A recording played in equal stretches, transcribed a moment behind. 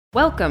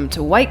Welcome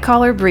to White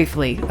Collar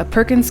Briefly, a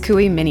Perkins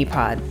Coie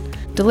mini-pod.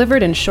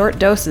 Delivered in short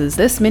doses,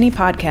 this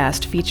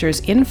mini-podcast features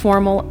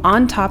informal,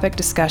 on-topic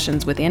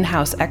discussions with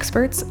in-house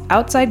experts,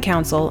 outside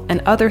counsel,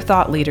 and other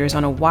thought leaders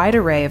on a wide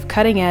array of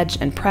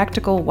cutting-edge and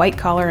practical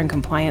white-collar and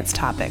compliance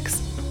topics.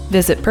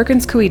 Visit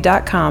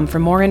perkinscoie.com for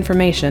more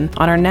information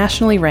on our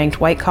nationally ranked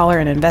white-collar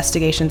and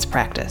investigations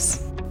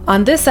practice.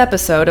 On this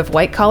episode of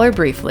White Collar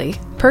Briefly,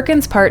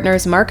 Perkins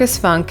partners Marcus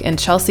Funk and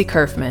Chelsea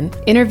Kerfman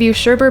interview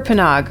Sherbir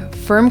Panag,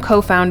 firm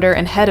co-founder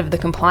and head of the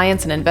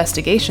Compliance and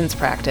Investigations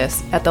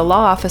practice at the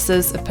law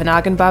offices of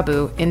Panag &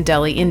 Babu in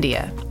Delhi,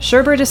 India.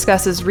 Sherbir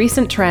discusses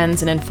recent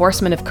trends in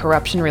enforcement of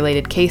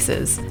corruption-related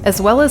cases, as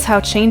well as how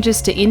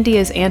changes to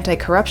India's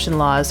anti-corruption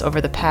laws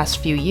over the past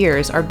few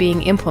years are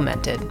being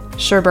implemented.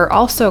 Sherbir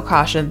also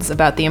cautions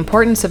about the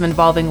importance of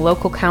involving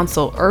local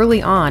counsel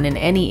early on in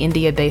any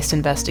India-based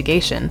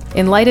investigation,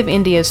 in light of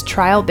India's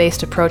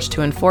trial-based approach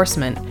to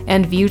enforcement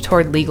and view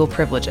toward legal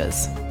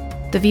privileges.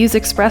 The views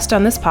expressed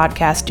on this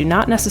podcast do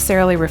not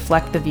necessarily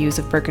reflect the views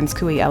of Perkins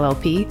Coie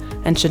LLP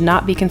and should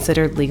not be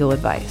considered legal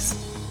advice.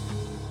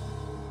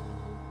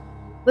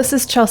 This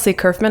is Chelsea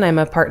Kerfman. I'm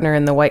a partner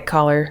in the White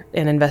Collar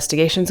and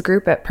Investigations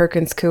group at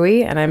Perkins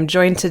Coie, and I'm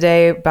joined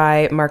today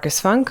by Marcus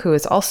Funk, who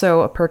is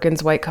also a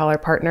Perkins White Collar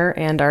partner,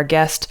 and our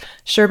guest,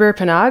 Sherbir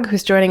Panag,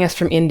 who's joining us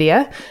from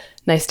India.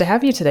 Nice to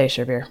have you today,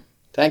 Sherbir.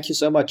 Thank you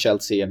so much,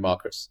 Chelsea and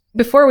Marcus.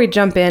 Before we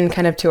jump in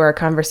kind of to our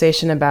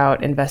conversation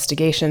about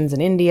investigations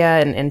in India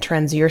and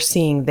trends you're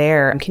seeing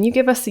there, can you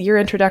give us your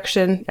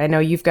introduction? I know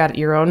you've got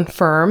your own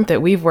firm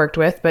that we've worked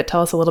with, but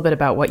tell us a little bit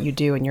about what you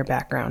do and your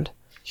background.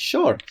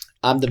 Sure.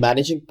 I'm the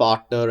managing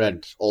partner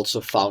and also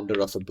founder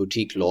of a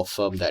boutique law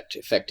firm that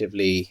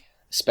effectively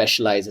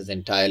specializes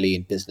entirely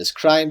in business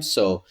crimes.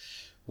 So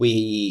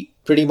we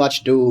pretty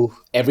much do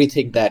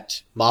everything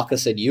that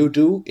Marcus and you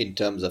do in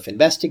terms of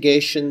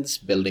investigations,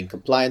 building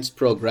compliance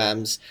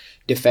programs,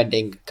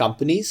 defending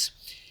companies.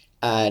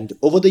 And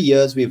over the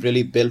years, we've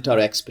really built our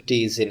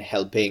expertise in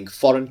helping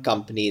foreign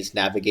companies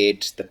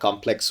navigate the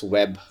complex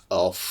web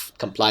of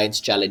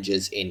compliance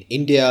challenges in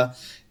India,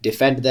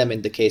 defend them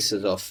in the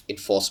cases of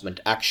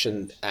enforcement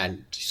action,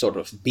 and sort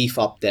of beef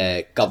up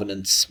their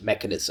governance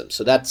mechanism.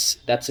 So that's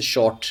a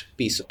short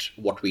piece of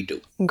what we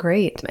do.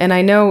 Great. And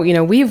I know,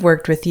 we've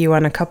worked with you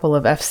on a couple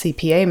of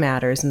FCPA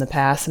matters in the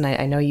past, and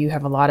I know you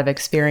have a lot of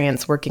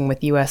experience working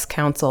with U.S.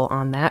 counsel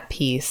on that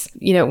piece.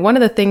 One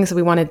of the things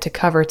we wanted to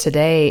cover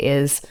today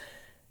is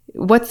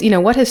what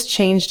has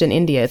changed in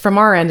India. From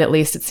our end, at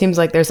least, it seems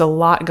like there's a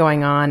lot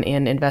going on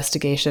in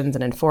investigations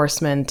and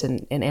enforcement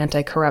and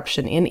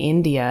anti-corruption in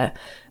India.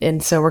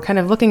 And so we're kind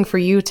of looking for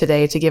you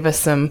today to give us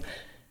some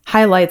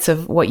highlights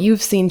of what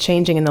you've seen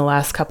changing in the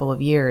last couple of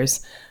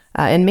years.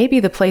 And maybe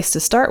the place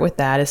to start with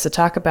that is to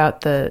talk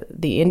about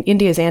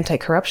India's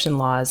anti-corruption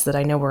laws that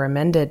I know were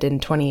amended in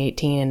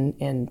 2018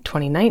 and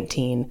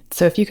 2019.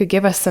 So if you could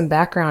give us some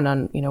background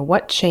on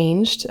what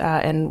changed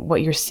and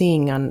what you're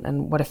seeing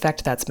on what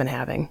effect that's been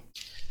having.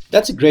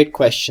 That's a great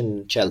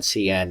question,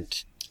 Chelsea.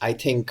 And I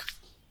think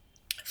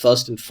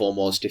first and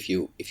foremost, if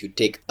you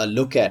take a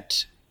look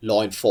at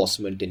law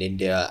enforcement in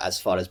India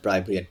as far as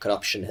bribery and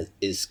corruption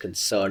is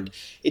concerned,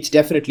 it's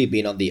definitely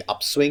been on the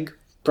upswing.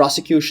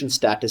 Prosecution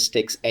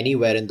statistics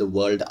anywhere in the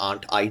world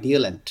aren't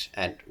ideal,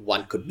 and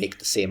one could make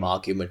the same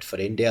argument for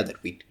India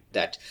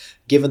that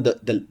given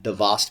the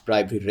vast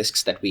bribery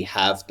risks that we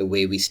have, the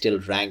way we still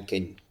rank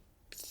in,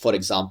 for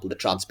example, the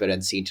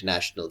Transparency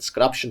International's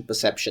Corruption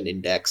Perception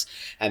Index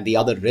and the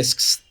other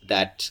risks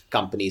that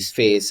companies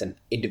face and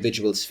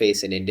individuals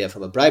face in India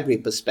from a bribery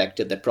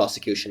perspective, that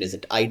prosecution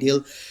isn't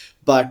ideal,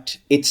 but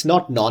it's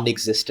not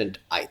non-existent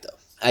either.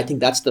 I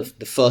think that's the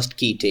first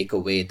key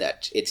takeaway,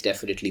 that it's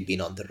definitely been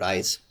on the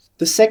rise.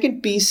 The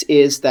second piece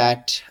is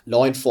that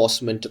law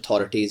enforcement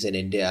authorities in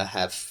India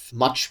have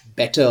much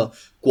better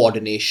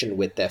coordination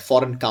with their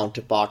foreign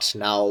counterparts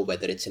now,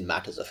 whether it's in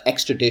matters of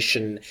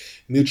extradition,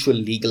 mutual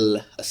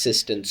legal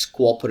assistance,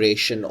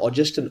 cooperation, or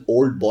just an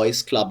old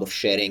boys club of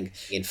sharing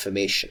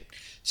information.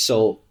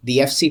 So the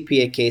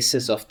FCPA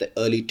cases of the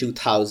early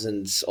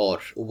 2000s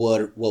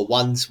were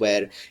ones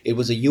where it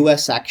was a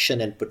US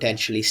action and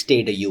potentially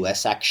stayed a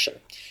US action.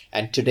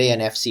 And today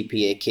an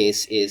FCPA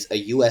case is a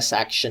US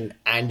action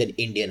and an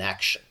Indian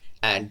action.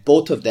 And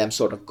both of them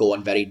sort of go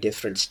on very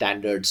different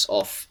standards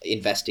of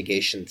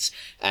investigations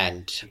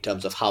and in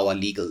terms of how our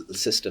legal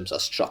systems are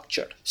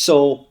structured.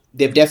 So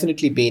they've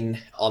definitely been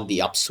on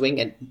the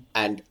upswing.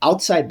 And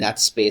outside that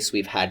space,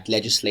 we've had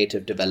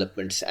legislative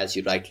developments, as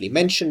you rightly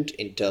mentioned,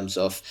 in terms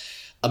of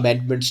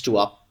amendments to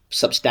our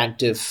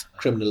substantive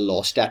criminal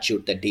law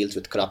statute that deals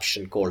with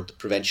corruption, called the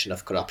Prevention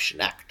of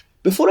Corruption Act.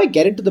 Before I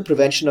get into the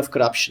Prevention of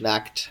Corruption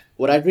Act,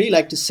 what I'd really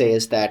like to say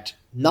is that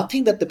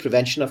nothing that the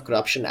Prevention of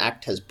Corruption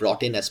Act has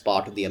brought in as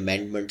part of the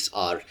amendments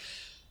are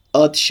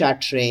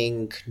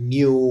earth-shattering,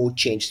 new,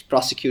 changed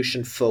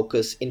prosecution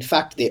focus. In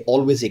fact, they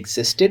always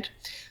existed,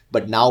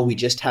 but now we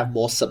just have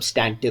more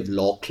substantive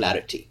law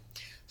clarity.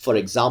 For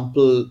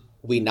example,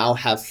 we now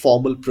have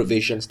formal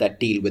provisions that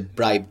deal with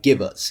bribe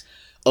givers.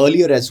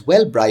 Earlier as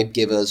well, bribe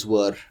givers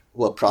were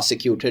were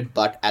prosecuted,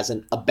 but as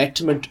an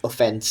abetment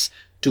offense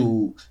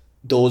to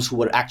those who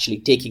were actually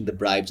taking the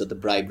bribes or the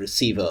bribe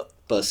receiver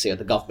per se, or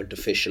the government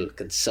official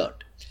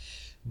concerned.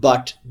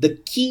 But the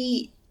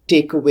key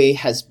takeaway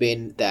has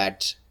been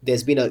that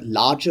there's been a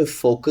larger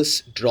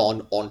focus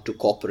drawn onto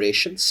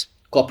corporations.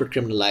 Corporate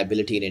criminal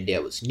liability in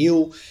India was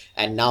new,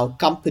 and now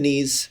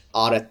companies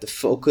are at the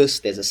focus.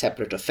 There's a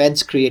separate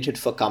offense created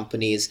for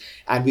companies,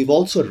 and we've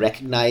also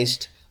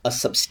recognized a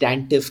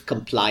substantive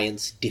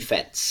compliance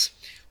defense,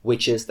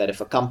 which is that if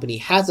a company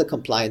has a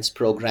compliance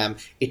program,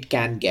 it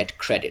can get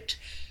credit.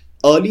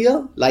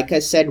 Earlier, like I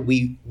said,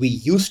 we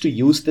used to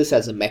use this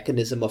as a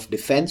mechanism of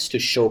defense to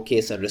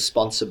showcase a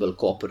responsible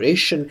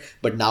corporation,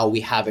 but now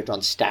we have it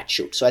on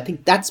statute. So I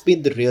think that's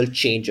been the real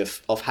change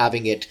of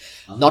having it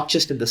not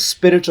just in the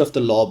spirit of the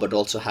law, but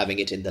also having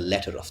it in the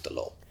letter of the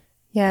law.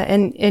 Yeah,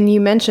 and you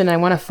mentioned, I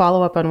want to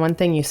follow up on one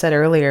thing you said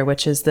earlier,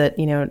 which is that,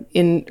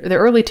 in the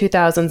early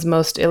 2000s,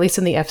 most, at least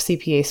in the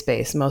FCPA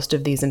space, most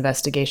of these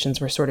investigations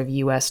were sort of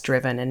US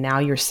driven. And now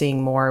you're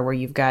seeing more where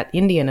you've got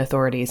Indian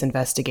authorities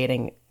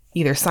investigating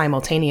either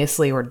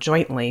simultaneously or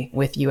jointly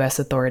with US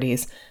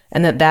authorities,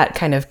 and that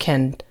kind of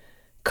can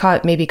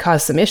maybe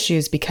cause some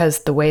issues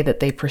because the way that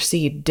they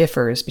proceed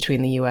differs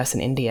between the US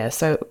and India.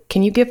 So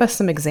can you give us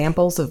some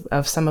examples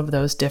of some of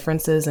those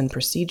differences and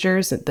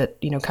procedures that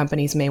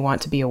companies may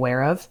want to be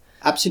aware of?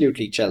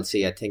 Absolutely,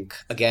 Chelsea. I think,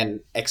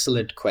 again,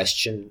 excellent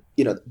question.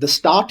 The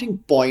starting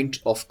point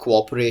of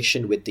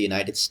cooperation with the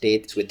United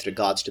States with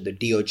regards to the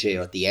DOJ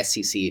or the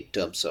SEC in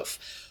terms of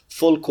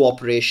full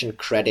cooperation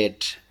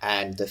credit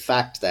and the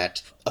fact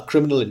that a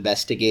criminal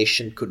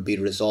investigation could be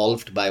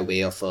resolved by way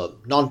of a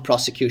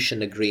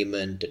non-prosecution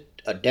agreement,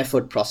 a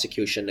deferred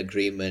prosecution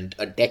agreement,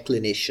 a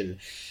declination.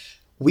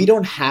 We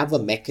don't have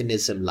a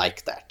mechanism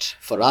like that.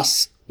 For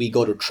us, we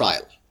go to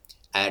trial.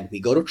 And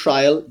we go to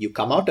trial, you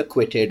come out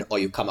acquitted or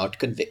you come out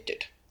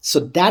convicted. So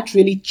that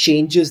really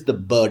changes the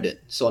burden.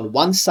 So on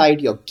one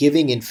side, you're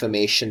giving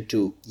information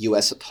to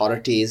US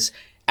authorities,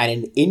 and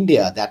in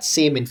India, that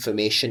same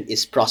information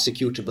is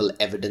prosecutable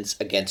evidence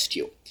against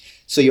you.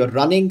 So you're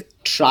running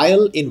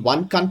trial in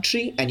one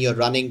country and you're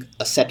running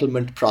a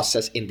settlement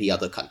process in the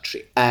other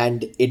country.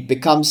 And it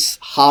becomes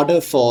harder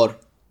for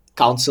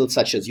counsel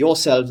such as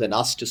yourselves and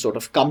us to sort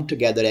of come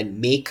together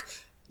and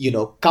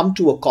come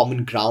to a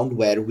common ground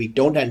where we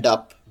don't end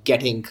up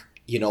getting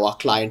our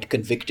client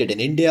convicted in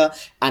India,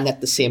 and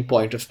at the same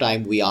point of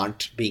time, we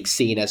aren't being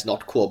seen as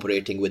not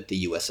cooperating with the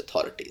US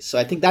authorities. So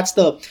I think that's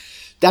the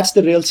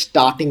real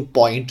starting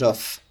point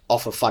of a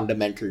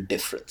fundamental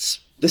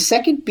difference. The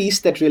second piece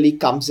that really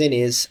comes in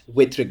is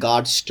with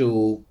regards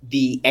to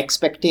the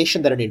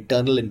expectation that an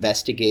internal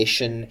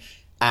investigation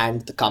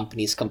and the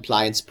company's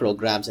compliance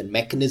programs and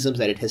mechanisms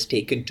that it has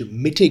taken to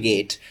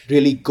mitigate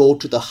really go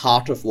to the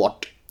heart of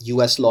what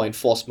US law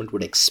enforcement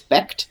would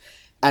expect.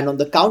 And on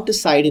the counter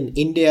side in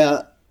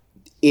India,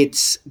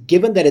 it's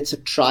given that it's a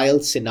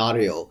trial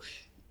scenario,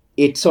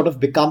 it sort of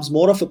becomes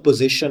more of a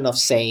position of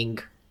saying,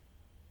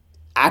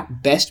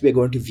 at best, we're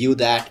going to view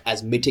that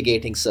as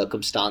mitigating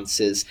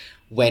circumstances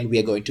when we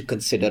are going to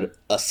consider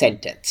a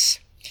sentence.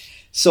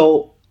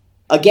 So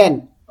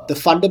again, the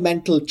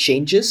fundamental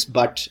changes,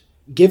 but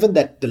given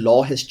that the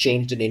law has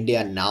changed in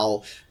India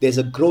now, there's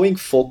a growing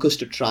focus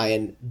to try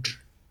and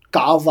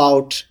carve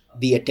out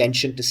the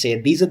attention to say,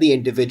 these are the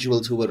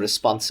individuals who were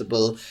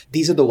responsible.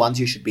 These are the ones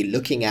you should be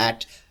looking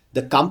at.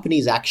 The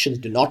company's actions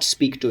do not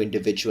speak to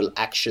individual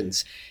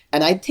actions.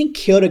 And I think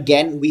here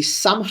again, we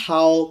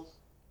somehow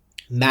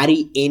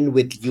marry in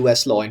with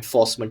US law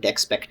enforcement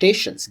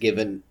expectations,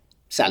 given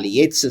Sally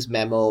Yates's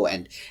memo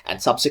and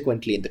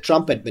subsequently in the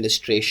Trump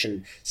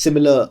administration,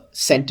 similar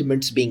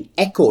sentiments being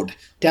echoed.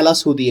 Tell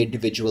us who the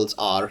individuals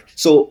are.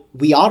 So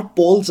we are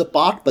poles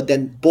apart, but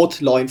then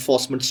both law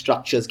enforcement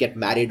structures get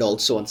married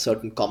also on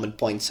certain common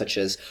points, such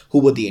as who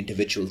were the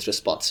individuals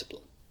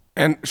responsible.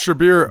 And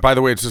Shabbir, by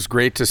the way, it's just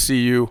great to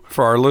see you.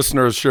 For our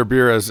listeners,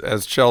 Shabbir,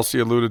 as Chelsea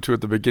alluded to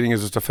at the beginning,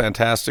 is just a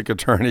fantastic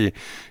attorney,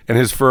 and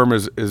his firm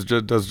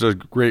does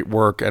just great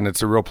work, and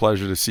it's a real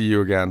pleasure to see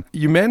you again.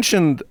 You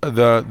mentioned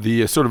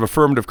the sort of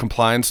affirmative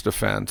compliance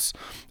defense,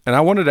 and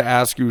I wanted to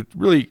ask you,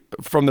 really,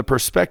 from the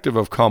perspective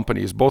of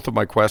companies, both of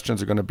my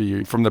questions are going to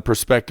be from the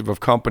perspective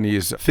of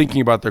companies thinking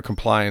about their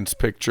compliance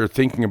picture,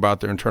 thinking about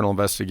their internal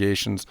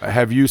investigations.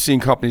 Have you seen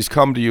companies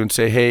come to you and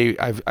say, hey,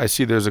 I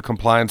see there's a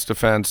compliance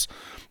defense,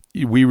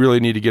 we really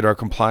need to get our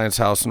compliance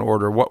house in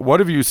order? What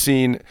have you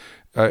seen,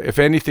 if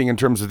anything, in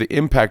terms of the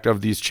impact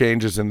of these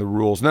changes in the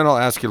rules? And then I'll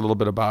ask you a little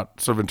bit about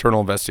sort of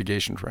internal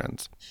investigation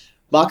trends.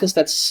 Marcus,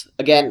 that's,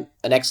 again,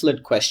 an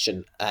excellent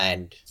question.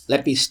 And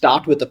let me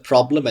start with the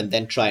problem and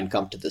then try and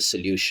come to the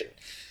solution.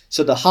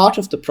 So the heart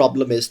of the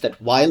problem is that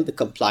while the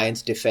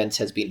compliance defense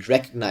has been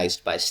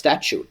recognized by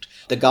statute,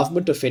 the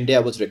government of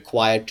India was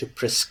required to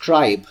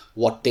prescribe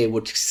what they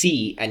would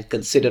see and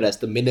consider as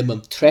the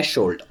minimum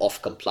threshold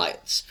of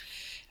compliance.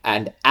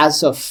 And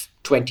as of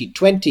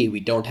 2020,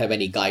 we don't have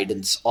any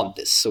guidance on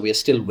this. So we are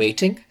still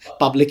waiting.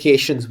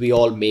 Publications we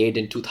all made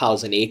in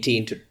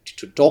 2018 to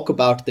to talk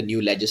about the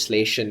new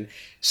legislation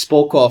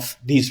spoke of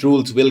these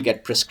rules will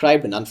get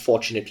prescribed, and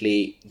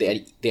unfortunately,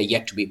 they're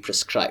yet to be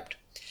prescribed.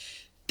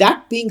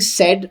 That being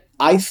said,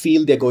 I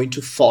feel they're going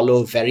to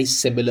follow very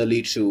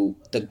similarly to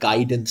the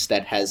guidance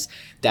that has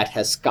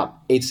come.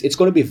 It's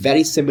going to be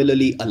very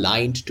similarly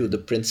aligned to the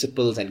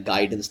principles and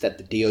guidance that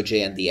the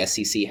DOJ and the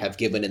SEC have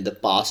given in the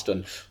past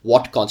on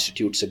what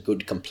constitutes a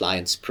good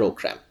compliance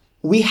program.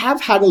 We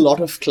have had a lot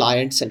of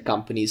clients and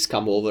companies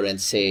come over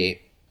and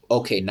say,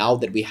 okay, now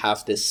that we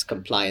have this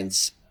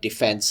compliance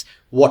defense,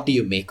 what do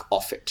you make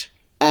of it?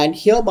 And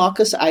here,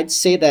 Marcus, I'd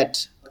say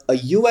that a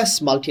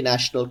US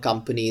multinational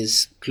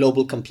company's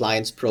global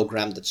compliance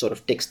program that sort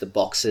of ticks the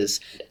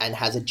boxes and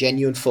has a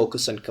genuine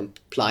focus on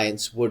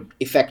compliance would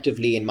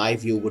effectively, in my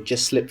view, would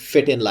just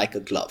fit in like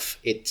a glove.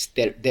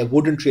 There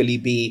wouldn't really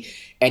be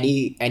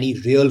any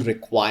real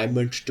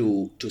requirement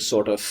to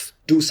sort of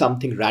do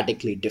something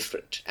radically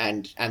different.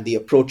 And the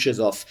approaches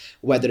of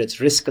whether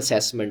it's risk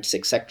assessments,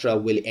 etc.,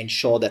 will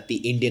ensure that the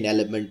Indian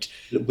element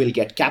will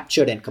get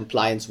captured and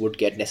compliance would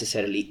get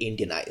necessarily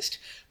Indianized.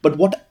 But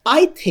what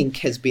I think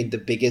has been the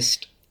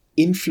biggest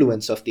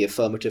influence of the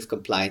affirmative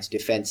compliance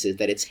defense is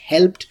that it's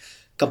helped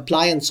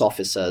compliance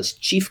officers,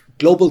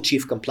 global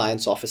chief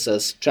compliance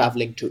officers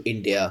traveling to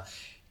India,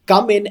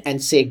 come in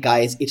and say,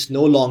 guys, it's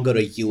no longer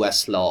a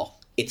US law,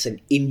 it's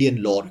an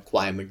Indian law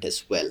requirement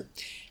as well.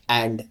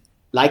 And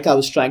like I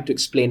was trying to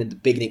explain in the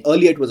beginning,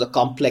 earlier it was a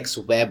complex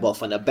web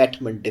of an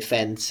abetment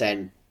defense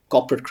and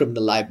corporate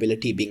criminal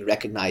liability being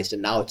recognized,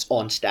 and now it's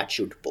on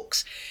statute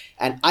books.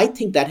 And I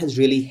think that has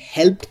really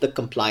helped the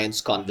compliance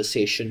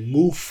conversation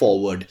move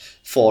forward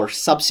for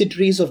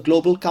subsidiaries of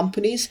global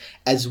companies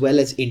as well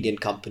as Indian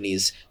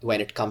companies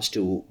when it comes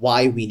to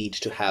why we need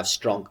to have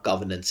strong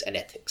governance and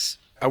ethics.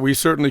 We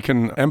certainly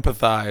can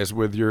empathize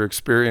with your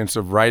experience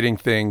of writing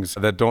things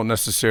that don't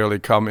necessarily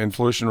come in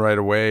fruition right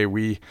away.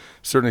 We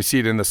certainly see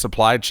it in the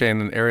supply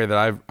chain, an area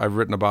that I've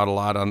written about a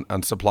lot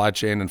on supply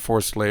chain and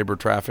forced labor,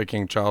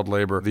 trafficking, child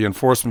labor. The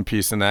enforcement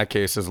piece in that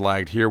case has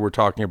lagged. Here we're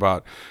talking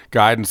about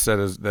guidance that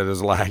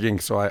is lagging.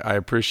 So I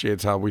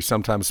appreciate how we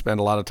sometimes spend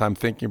a lot of time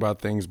thinking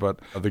about things, but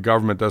the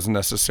government doesn't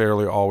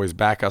necessarily always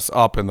back us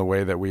up in the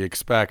way that we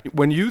expect.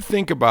 When you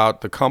think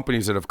about the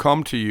companies that have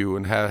come to you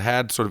and have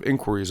had sort of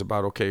inquiries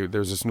about, okay,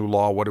 there's this new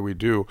law, what do we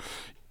do?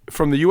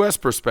 From the U.S.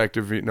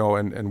 perspective,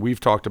 and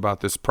we've talked about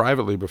this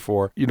privately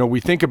before,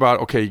 we think about,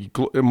 okay,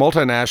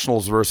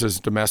 multinationals versus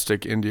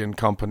domestic Indian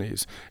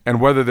companies,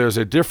 and whether there's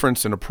a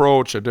difference in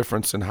approach, a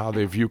difference in how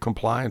they view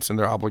compliance and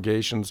their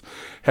obligations.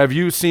 Have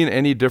you seen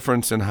any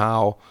difference in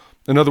how,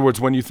 in other words,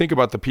 when you think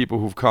about the people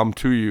who've come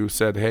to you,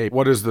 said, hey,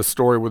 what is the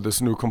story with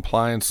this new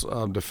compliance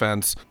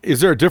defense?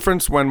 Is there a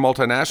difference when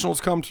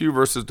multinationals come to you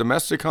versus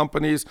domestic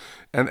companies?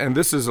 And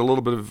this is a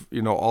little bit of,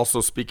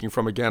 also speaking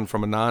from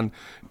a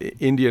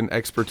non-Indian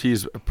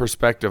expertise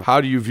perspective.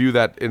 How do you view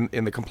that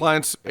in the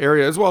compliance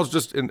area, as well as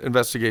just in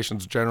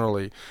investigations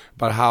generally,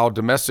 about how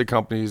domestic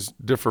companies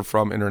differ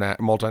from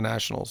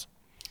multinationals?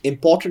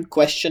 Important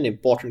question,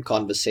 important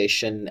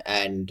conversation,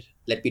 and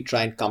let me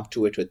try and come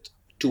to it with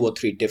 2 or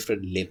 3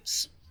 different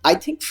limbs. I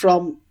think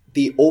from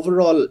the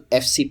overall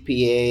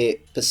FCPA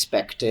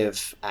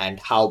perspective and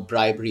how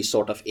bribery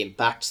sort of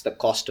impacts the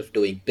cost of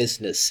doing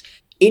business,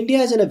 India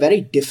is in a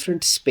very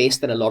different space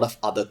than a lot of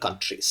other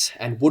countries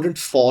and wouldn't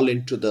fall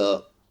into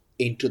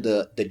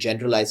the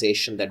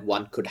generalization that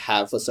one could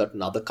have for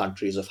certain other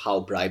countries of how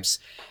bribes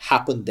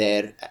happen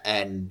there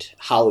and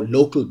how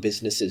local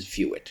businesses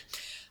view it.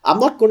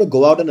 I'm not going to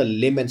go out on a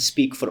limb and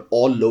speak for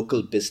all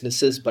local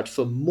businesses, but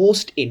for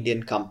most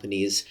Indian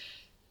companies,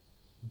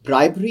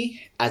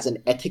 bribery as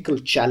an ethical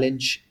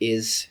challenge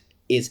is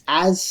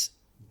as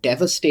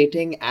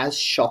devastating, as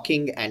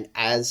shocking, and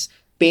as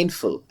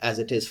painful as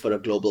it is for a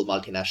global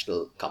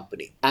multinational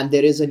company. And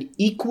there is an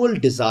equal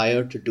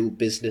desire to do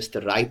business the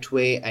right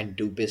way and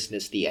do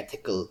business the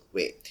ethical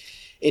way.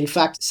 In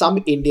fact,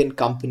 some Indian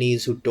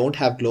companies who don't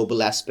have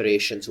global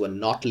aspirations, who are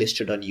not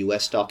listed on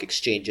US stock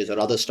exchanges or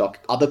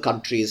other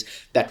countries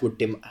that would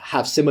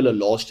have similar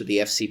laws to the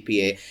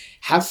FCPA,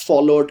 have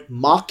followed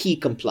marquee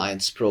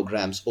compliance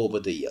programs over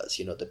the years.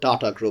 The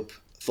Tata Group,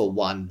 for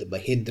one, the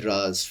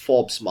Mahindras,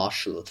 Forbes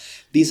Marshall.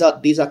 These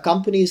are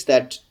companies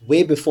that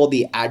way before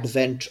the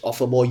advent of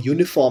a more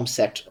uniform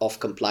set of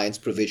compliance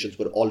provisions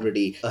were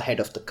already ahead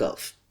of the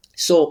curve.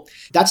 So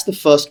that's the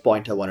first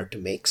point I wanted to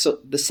make. So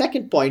the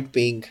second point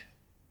being,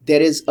 there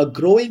is a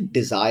growing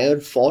desire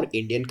for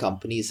Indian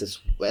companies as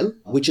well,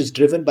 which is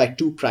driven by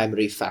 2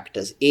 primary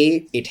factors.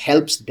 A, it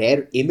helps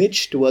their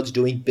image towards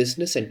doing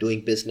business and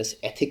doing business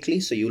ethically.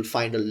 So you'll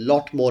find a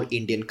lot more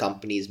Indian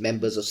companies,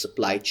 members of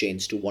supply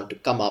chains, to want to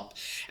come up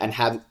and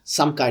have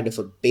some kind of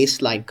a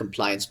baseline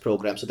compliance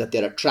program so that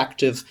they're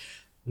attractive,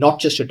 not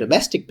just to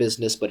domestic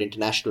business, but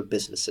international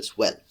business as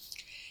well.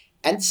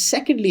 And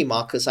secondly,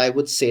 Marcus, I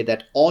would say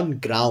that on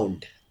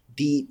ground,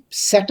 the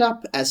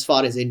setup as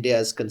far as India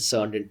is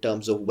concerned in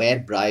terms of where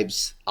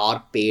bribes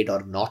are paid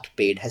or not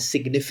paid has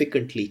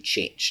significantly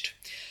changed.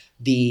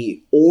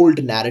 the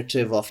old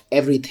narrative of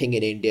everything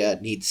in India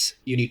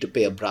you need to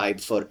pay a bribe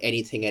for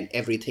anything and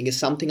everything is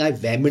something I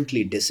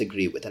vehemently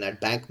disagree with. And I'd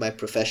bank my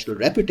professional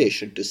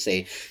reputation to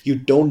say you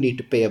don't need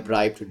to pay a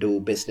bribe to do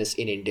business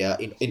in India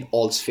in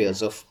all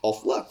spheres of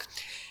work.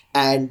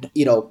 And,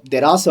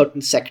 there are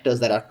certain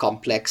sectors that are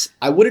complex.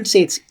 I wouldn't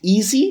say it's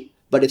easy,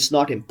 but it's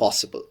not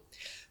impossible.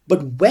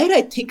 But where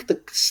I think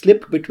the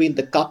slip between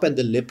the cup and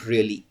the lip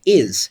really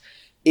is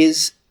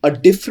a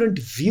different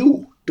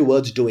view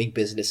towards doing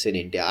business in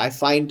India. I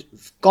find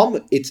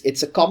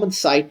it's a common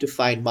sight to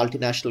find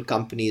multinational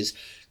companies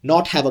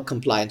not have a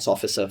compliance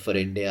officer for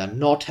India,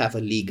 not have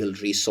a legal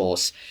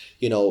resource.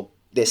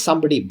 There's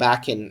somebody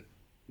back in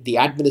the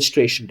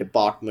administration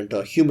department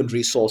or human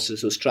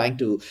resources who's trying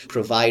to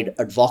provide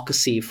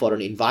advocacy for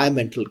an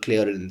environmental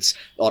clearance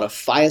or a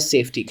fire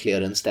safety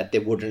clearance that they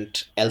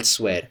wouldn't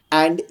elsewhere.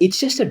 And it's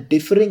just a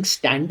differing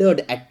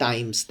standard at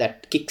times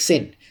that kicks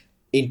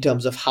in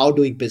terms of how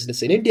doing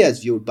business in India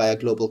is viewed by a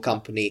global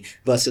company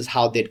versus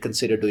how they'd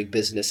consider doing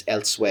business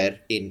elsewhere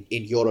in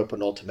Europe or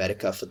North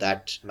America for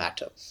that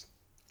matter.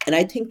 And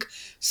I think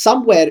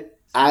somewhere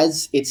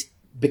as it's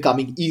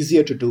becoming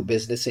easier to do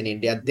business in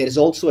India, there is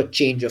also a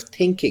change of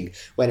thinking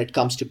when it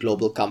comes to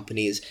global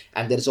companies.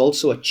 And there's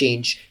also a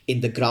change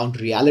in the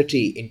ground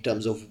reality in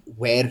terms of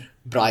where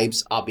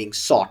bribes are being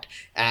sought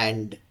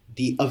and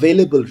the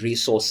available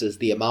resources,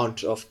 the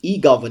amount of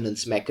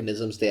e-governance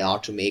mechanisms there are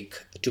to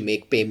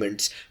make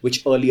payments,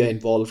 which earlier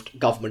involved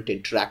government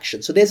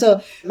interaction. So there's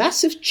a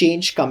massive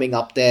change coming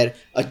up there,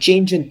 a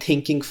change in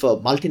thinking for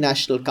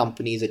multinational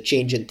companies, a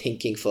change in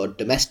thinking for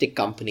domestic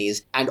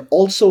companies, and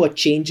also a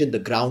change in the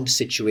ground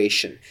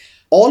situation.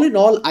 All in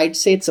all, I'd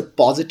say it's a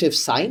positive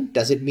sign.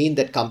 Does it mean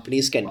that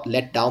companies can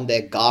let down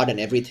their guard and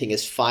everything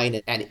is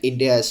fine and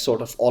India is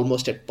sort of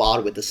almost at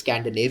par with a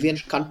Scandinavian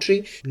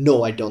country?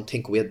 No, I don't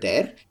think we're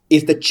there.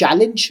 Is the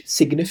challenge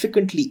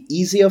significantly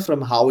easier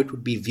from how it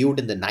would be viewed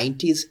in the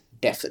 90s?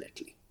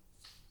 Definitely.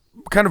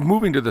 Kind of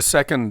moving to the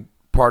second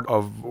part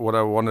of what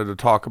I wanted to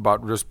talk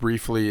about just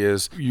briefly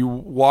is you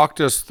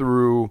walked us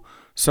through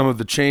some of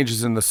the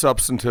changes in the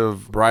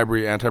substantive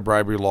bribery,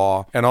 anti-bribery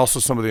law, and also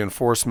some of the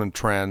enforcement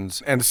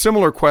trends. And a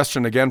similar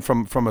question, again,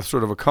 from a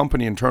sort of a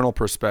company internal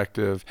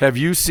perspective. Have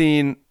you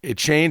seen a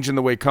change in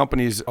the way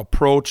companies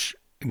approach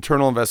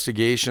internal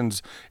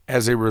investigations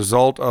as a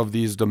result of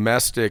these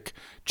domestic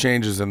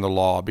changes in the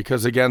law?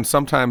 Because again,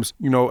 sometimes,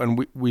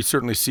 and we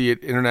certainly see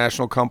it,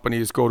 international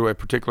companies go to a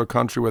particular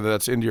country, whether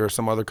that's India or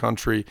some other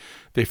country,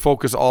 they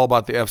focus all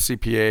about the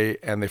FCPA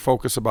and they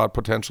focus about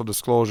potential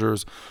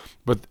disclosures.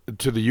 But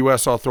to the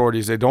U.S.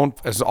 authorities, they don't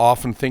as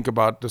often think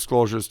about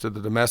disclosures to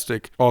the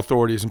domestic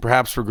authorities, and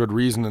perhaps for good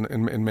reason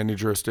in many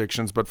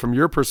jurisdictions. But from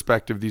your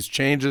perspective, these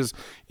changes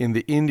in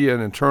the Indian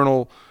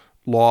internal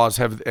laws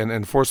and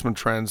enforcement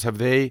trends, have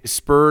they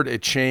spurred a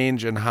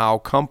change in how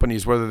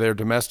companies, whether they're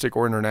domestic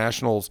or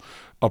internationals,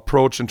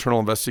 approach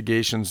internal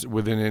investigations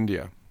within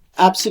India?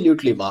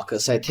 Absolutely,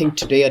 Marcus. I think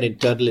today an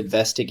internal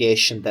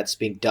investigation that's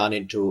being done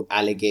into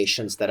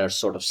allegations that are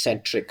sort of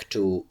centric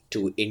to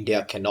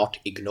India cannot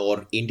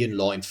ignore Indian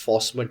law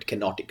enforcement,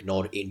 cannot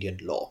ignore Indian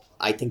law.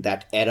 I think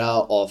that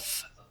era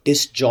of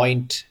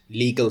disjoint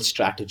legal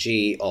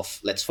strategy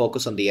of let's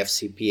focus on the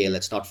FCPA,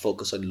 let's not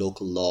focus on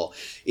local law,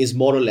 is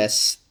more or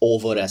less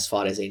over as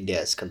far as India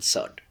is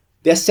concerned.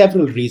 There are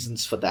several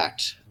reasons for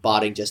that,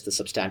 barring just the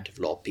substantive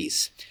law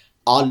piece.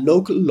 Our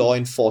local law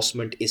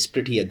enforcement is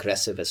pretty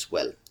aggressive as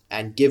well.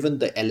 And given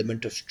the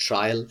element of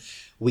trial,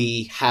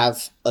 we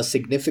have a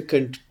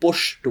significant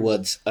push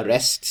towards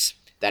arrests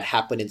that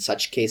happen in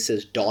such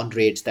cases, dawn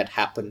raids that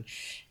happen.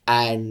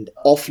 And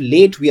of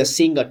late, we are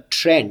seeing a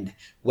trend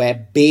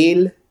where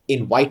bail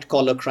in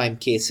white-collar crime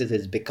cases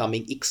is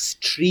becoming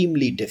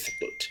extremely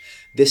difficult.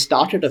 This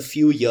started a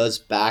few years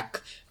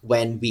back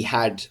when we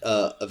had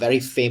a very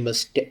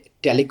famous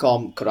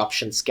telecom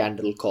corruption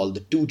scandal called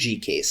the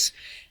 2G case.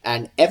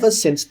 And ever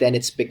since then,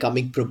 it's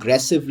becoming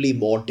progressively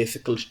more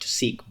difficult to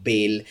seek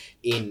bail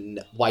in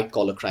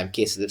white-collar crime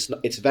cases.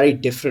 It's very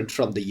different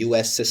from the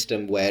US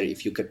system where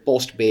if you could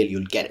post bail,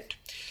 you'll get it.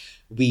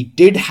 We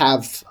did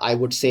have, I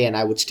would say, and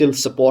I would still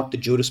support the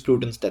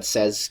jurisprudence that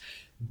says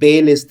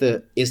bail is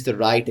the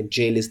right and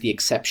jail is the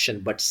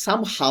exception. But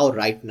somehow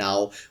right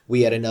now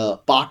we are in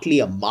partly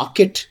a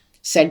market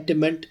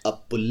sentiment, a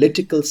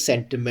political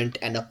sentiment,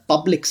 and a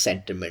public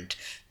sentiment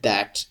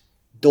that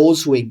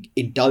those who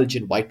indulge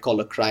in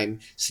white-collar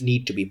crimes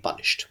need to be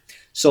punished.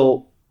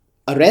 So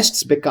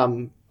arrests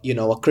become,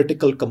 a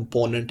critical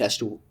component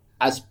as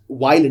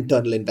while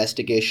internal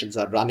investigations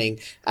are running,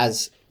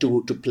 as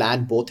to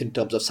plan both in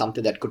terms of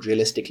something that could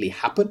realistically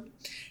happen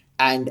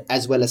and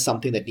as well as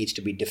something that needs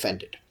to be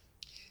defended.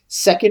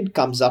 Second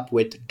comes up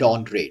with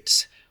dawn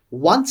raids.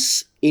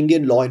 Once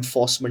Indian law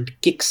enforcement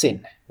kicks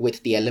in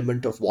with the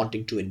element of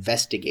wanting to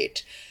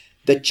investigate,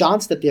 the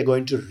chance that they're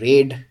going to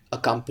raid a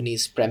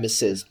company's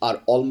premises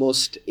are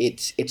almost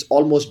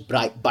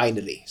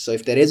binary. So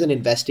if there is an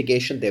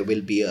investigation, there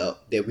will be a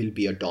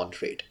dawn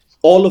raid,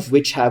 all of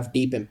which have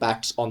deep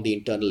impacts on the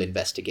internal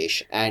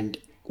investigation. And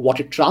what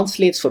it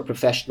translates for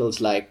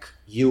professionals like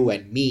you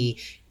and me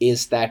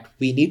is that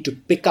we need to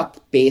pick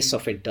up pace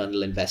of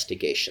internal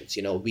investigations.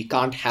 We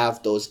can't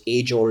have those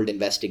age-old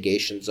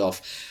investigations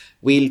of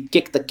we'll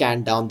kick the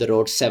can down the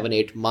road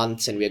 7-8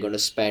 months and we're going to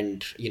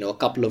spend a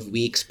couple of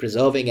weeks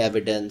preserving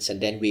evidence,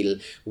 and then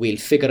we'll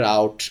figure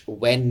out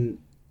when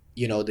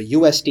the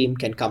US team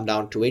can come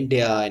down to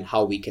India and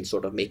how we can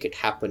sort of make it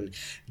happen.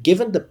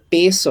 Given the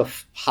pace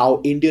of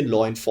how Indian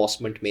law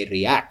enforcement may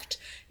react,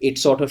 it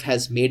sort of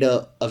has made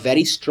a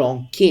very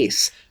strong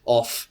case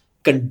of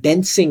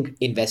condensing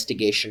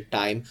investigation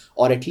time,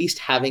 or at least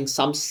having a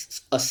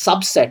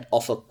subset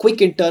of a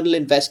quick internal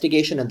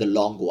investigation and the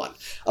long one.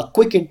 A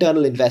quick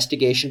internal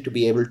investigation to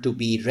be able to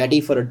be ready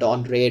for a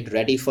dawn raid,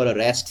 ready for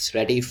arrests,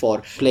 ready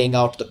for playing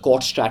out the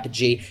court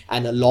strategy,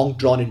 and a long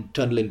drawn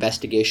internal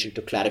investigation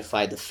to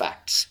clarify the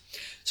facts.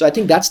 So I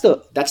think that's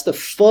the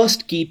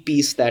first key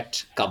piece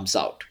that comes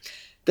out.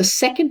 The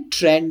second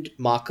trend,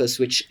 Marcus,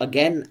 which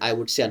again I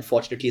would say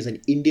unfortunately is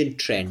an Indian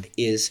trend,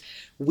 is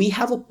we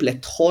have a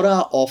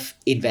plethora of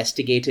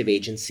investigative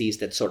agencies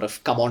that sort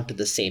of come onto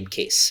the same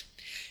case.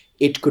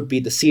 It could be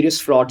the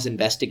Serious Frauds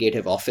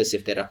Investigative Office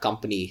if there are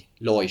company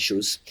law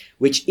issues,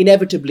 which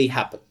inevitably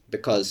happen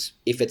because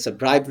if it's a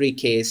bribery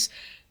case,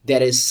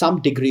 there is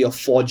some degree of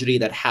forgery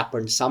that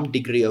happened, some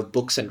degree of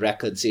books and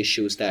records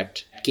issues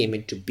that came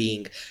into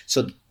being.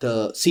 So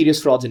the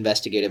Serious Frauds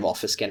Investigative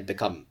Office can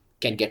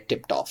get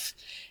tipped off.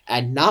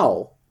 And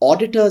now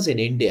auditors in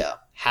India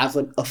have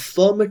an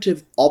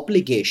affirmative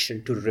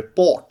obligation to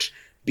report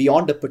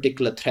beyond a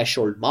particular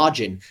threshold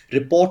margin,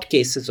 report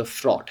cases of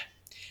fraud.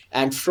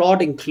 And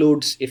fraud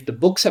includes if the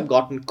books have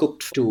gotten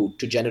cooked to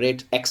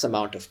generate X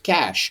amount of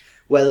cash,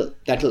 well,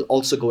 that will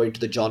also go into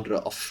the genre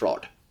of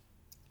fraud.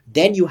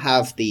 Then you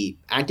have the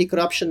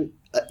anti-corruption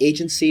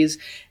agencies,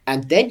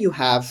 and then you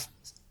have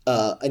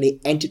an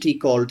entity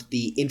called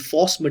the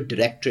Enforcement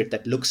Directorate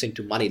that looks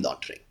into money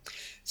laundering.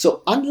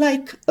 So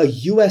unlike a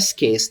US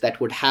case that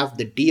would have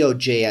the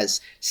DOJ as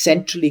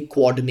centrally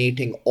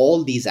coordinating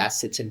all these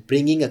assets and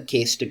bringing a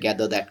case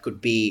together that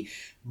could be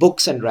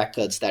books and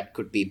records, that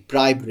could be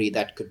bribery,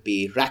 that could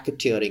be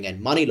racketeering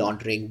and money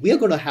laundering, we're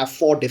going to have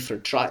 4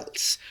 different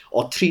trials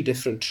or 3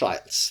 different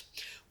trials.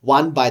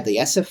 One by the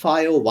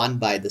SFIO, one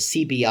by the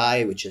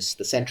CBI, which is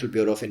the Central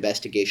Bureau of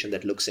Investigation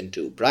that looks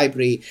into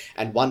bribery,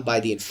 and one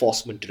by the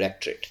Enforcement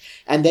Directorate.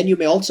 And then you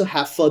may also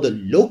have further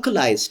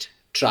localized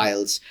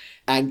trials,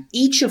 and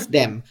each of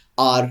them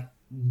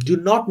do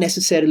not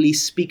necessarily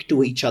speak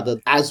to each other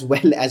as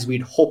well as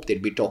we'd hope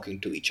they'd be talking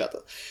to each other.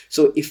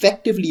 So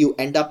effectively, you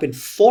end up in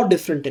 4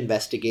 different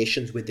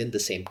investigations within the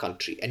same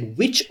country, and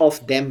which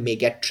of them may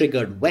get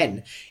triggered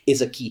when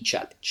is a key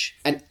challenge.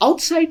 And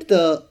outside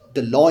the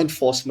law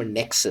enforcement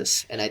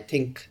nexus, and I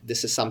think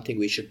this is something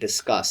we should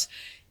discuss,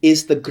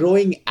 is the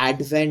growing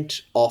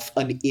advent of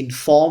an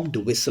informed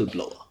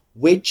whistleblower,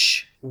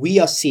 which we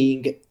are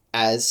seeing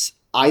as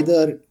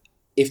either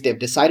if they've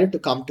decided to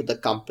come to the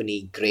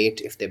company,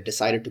 great. If they've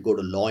decided to go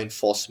to law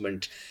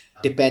enforcement,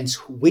 depends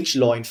which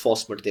law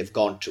enforcement they've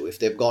gone to. If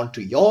they've gone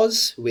to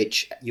yours,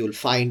 which you'll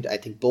find, I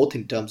think, both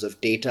in terms of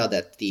data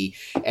that the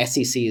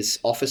SEC's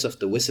Office of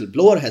the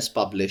Whistleblower has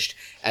published,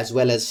 as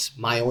well as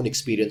my own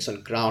experience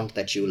on ground,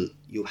 that you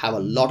have a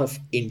lot of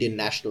Indian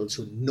nationals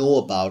who know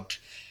about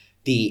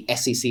the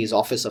SEC's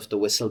Office of the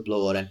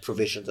Whistleblower and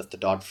provisions of the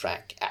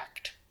Dodd-Frank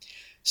Act.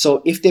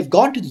 So if they've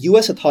gone to the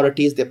US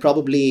authorities, they're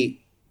probably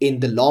in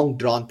the long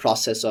drawn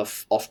process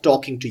of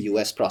talking to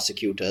US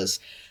prosecutors.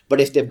 But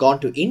if they've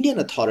gone to Indian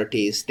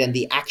authorities, then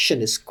the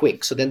action is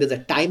quick. So then there's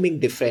a timing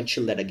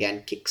differential that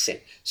again kicks in.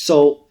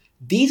 So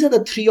these are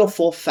the 3 or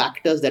 4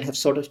 factors that have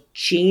sort of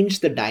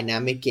changed the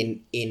dynamic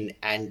in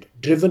and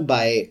driven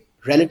by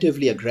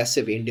relatively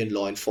aggressive Indian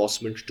law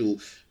enforcement to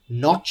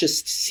not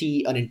just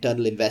see an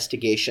internal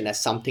investigation as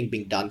something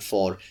being done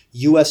for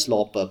US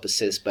law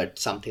purposes, but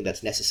something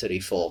that's necessary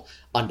for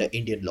under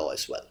Indian law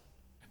as well.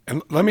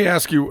 And let me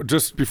ask you,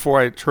 just before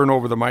I turn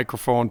over the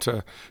microphone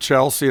to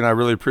Chelsea, and I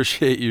really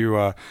appreciate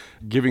you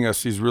giving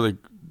us these really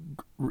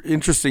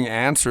interesting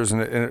answers,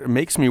 and it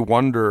makes me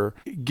wonder,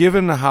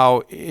 given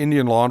how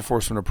Indian law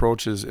enforcement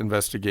approaches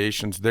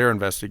their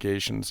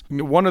investigations,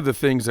 one of the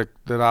things that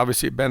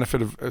obviously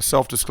benefit of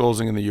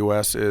self-disclosing in the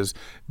U.S. is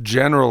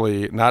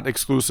generally, not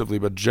exclusively,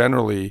 but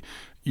generally,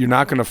 you're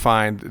not going to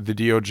find the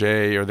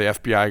DOJ or the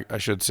FBI, I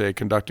should say,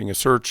 conducting a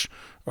search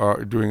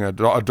or doing a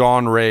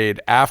dawn raid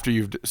after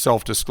you've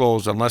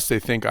self-disclosed, unless they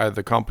think either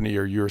the company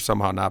or you're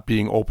somehow not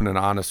being open and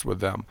honest with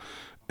them.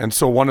 And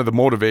so one of the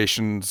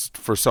motivations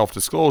for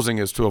self-disclosing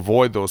is to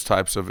avoid those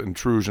types of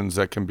intrusions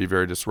that can be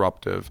very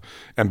disruptive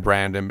and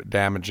brand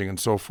damaging and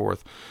so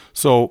forth.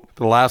 So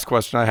the last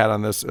question I had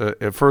on this,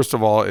 first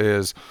of all,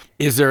 is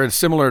there a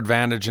similar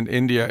advantage in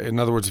India? In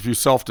other words, if you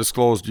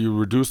self-disclose, do you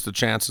reduce the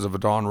chances of a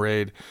dawn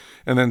raid?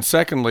 And then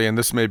secondly, and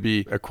this may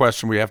be a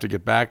question we have to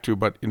get back to,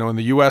 but in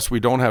the U.S. we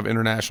don't have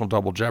international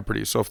double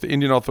jeopardy. So if the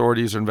Indian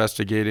authorities are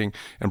investigating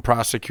and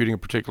prosecuting a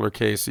particular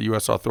case, the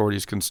U.S.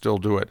 authorities can still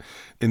do it.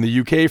 In the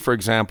U.K., for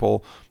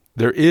example,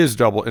 there is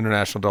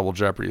international double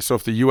jeopardy. So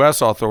if the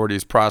U.S.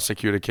 authorities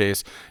prosecute a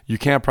case, you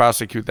can't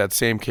prosecute that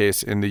same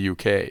case in the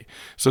U.K.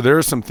 So there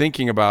is some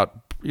thinking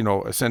about,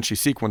 essentially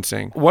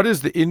sequencing. What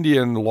is the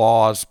Indian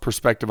law's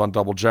perspective on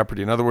double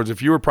jeopardy? In other words,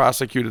 if you were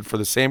prosecuted for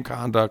the same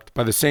conduct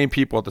by the same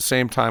people at the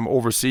same time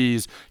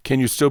overseas, can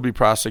you still be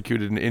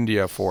prosecuted in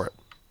India for it?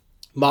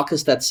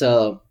 Marcus, that's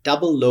a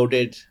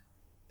double-loaded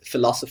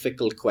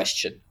philosophical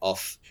question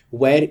of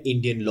where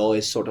Indian law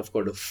is sort of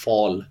going to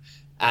fall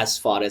as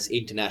far as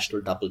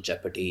international double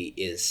jeopardy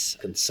is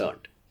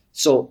concerned.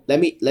 So let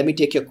me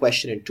take your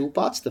question in two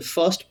parts. The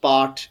first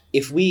part,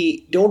 if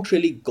we don't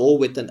really go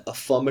with an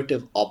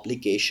affirmative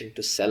obligation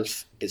to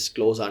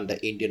self-disclose under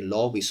Indian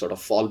law, we sort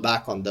of fall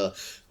back on the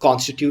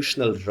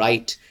constitutional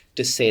right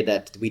to say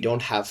that we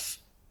don't have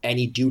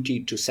any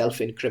duty to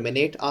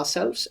self-incriminate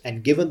ourselves.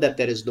 And given that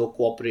there is no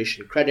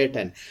cooperation credit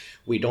and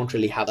we don't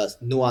really have a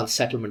nuanced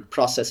settlement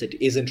process,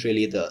 it isn't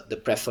really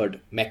the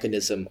preferred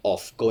mechanism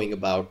of going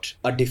about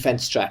a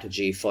defense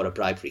strategy for a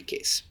bribery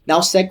case. Now,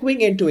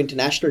 segueing into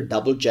international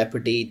double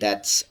jeopardy,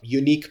 that's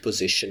unique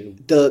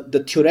position.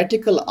 The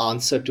theoretical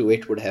answer to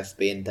it would have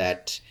been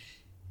that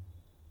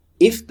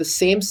if the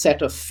same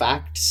set of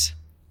facts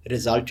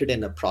resulted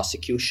in a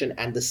prosecution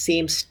and the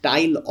same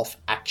style of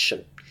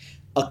action,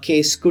 a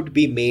case could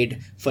be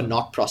made for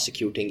not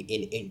prosecuting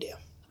in India.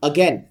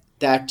 Again,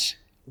 that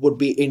would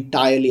be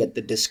entirely at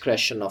the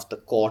discretion of the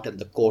court, and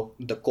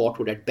the court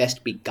would at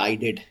best be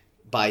guided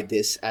by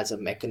this as a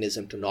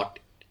mechanism to not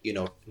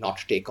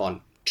take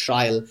on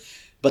trial,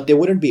 but they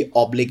wouldn't be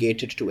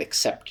obligated to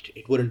accept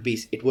it. It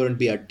wouldn't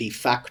be a de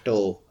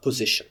facto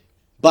position.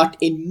 But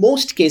in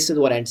most cases,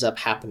 what ends up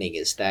happening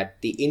is that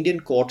the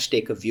Indian courts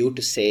take a view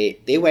to say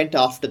they went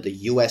after the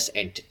US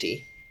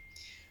entity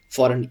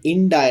for an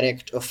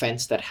indirect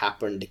offense that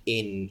happened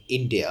in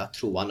India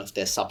through one of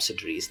their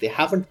subsidiaries. They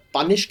haven't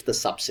punished the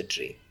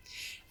subsidiary.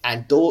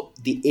 And though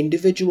the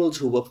individuals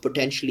who were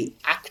potentially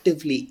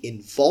actively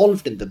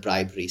involved in the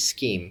bribery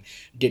scheme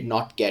did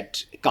not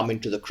come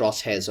into the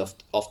crosshairs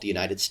of the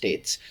United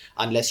States,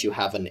 unless you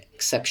have an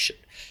exception.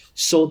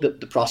 So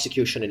the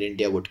prosecution in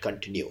India would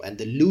continue. And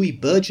the Louis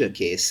Berger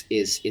case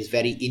is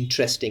very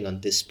interesting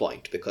on this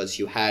point, because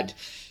you had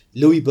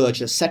Louis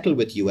Berger settle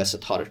with US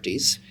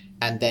authorities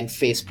and then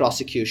face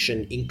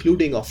prosecution,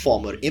 including of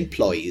former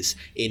employees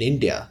in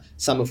India,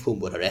 some of whom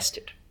were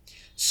arrested.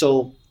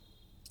 So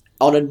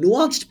on a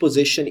nuanced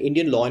position,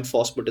 Indian law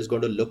enforcement is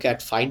going to look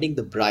at finding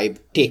the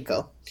bribe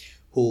taker,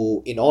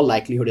 who in all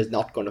likelihood is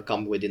not going to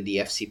come within the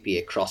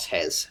FCPA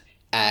crosshairs,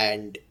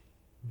 and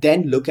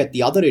then look at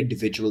the other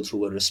individuals who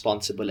were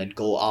responsible and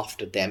go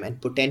after them,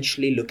 and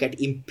potentially look at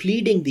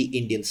impleading the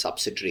Indian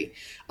subsidiary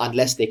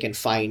unless they can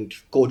find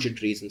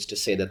cogent reasons to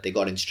say that they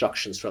got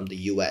instructions from the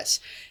US,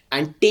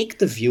 and take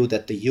the view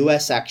that the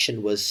US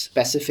action was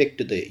specific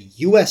to the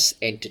US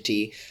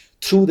entity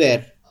through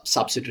their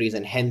subsidiaries,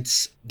 and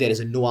hence there is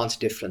a nuanced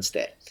difference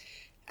there.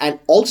 And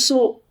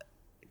also,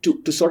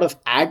 to sort of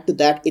add to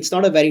that, it's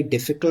not a very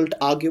difficult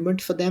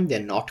argument for them. They're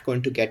not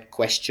going to get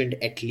questioned,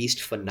 at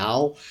least for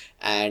now.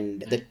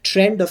 And the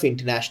trend of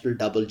international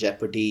double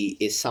jeopardy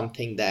is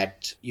something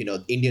that,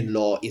 Indian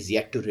law is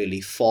yet to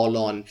really fall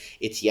on.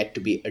 It's yet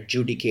to be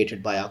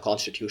adjudicated by our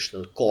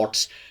constitutional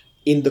courts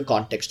in the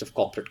context of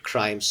corporate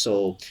crime.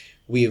 So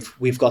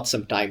we've got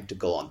some time to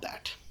go on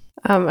that.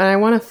 And I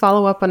want to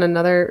follow up on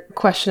another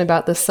question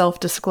about the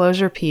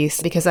self-disclosure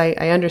piece, because I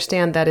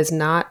understand that is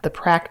not the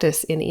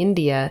practice in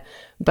India,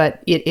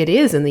 but it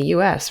is in the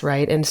US,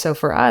 right? And so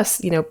for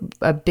us,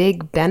 a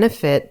big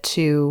benefit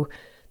to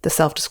the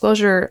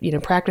self-disclosure,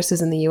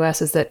 practices in the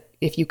US is that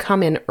if you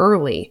come in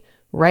early,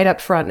 right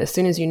up front, as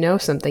soon as you know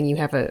something, you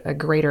have a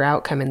greater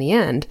outcome in the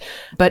end.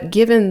 But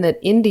given that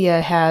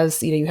India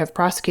has, you have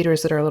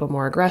prosecutors that are a little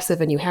more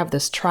aggressive, and you have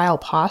this trial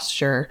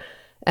posture,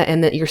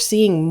 and that you're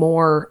seeing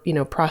more,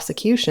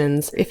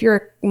 prosecutions. If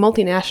you're a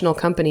multinational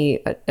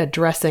company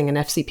addressing an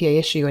FCPA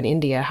issue in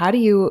India, how do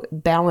you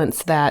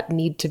balance that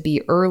need to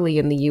be early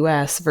in the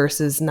US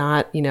versus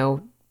not,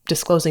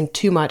 disclosing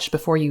too much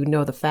before you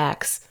know the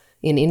facts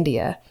in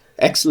India?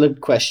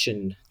 Excellent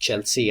question,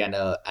 Chelsea, and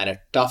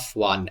a tough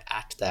one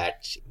at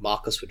that.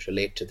 Marcus would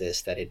relate to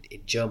this, that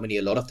in Germany,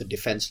 a lot of the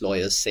defense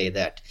lawyers say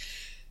that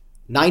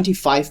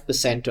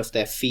 95% of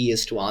their fee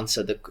is to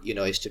answer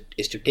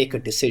is to take a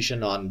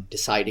decision on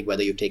deciding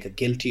whether you take a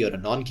guilty or a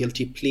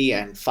non-guilty plea,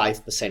 and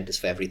 5% is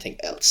for everything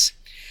else.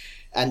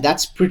 And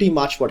that's pretty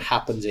much what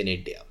happens in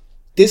India.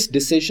 This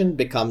decision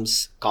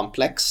becomes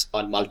complex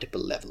on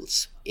multiple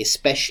levels,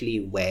 especially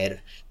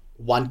where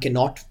one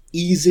cannot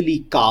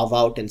easily carve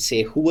out and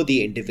say who were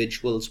the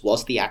individuals.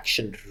 Was the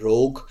action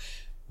rogue?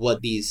 Were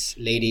these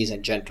ladies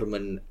and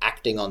gentlemen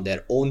acting on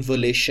their own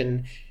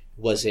volition?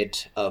 Was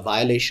it a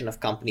violation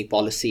of company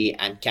policy,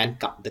 and can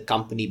the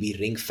company be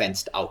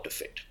ring-fenced out of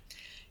it?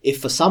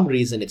 If for some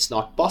reason it's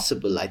not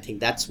possible, I think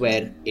that's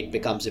where it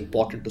becomes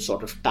important to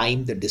sort of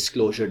time the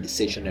disclosure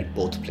decision at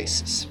both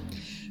places.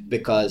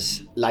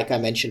 Because, like I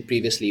mentioned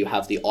previously, you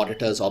have the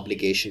auditor's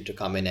obligation to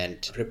come in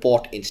and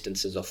report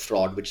instances of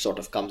fraud, which sort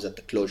of comes at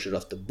the closure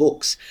of the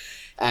books.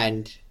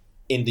 And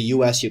in the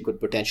US, you could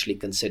potentially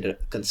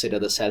consider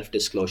the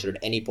self-disclosure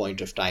at any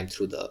point of time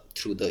through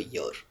the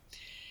year.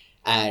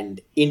 And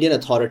Indian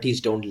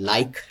authorities don't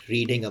like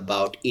reading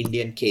about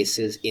Indian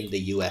cases in the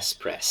US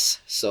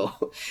press.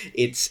 So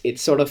it's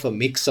sort of a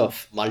mix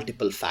of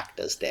multiple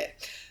factors there.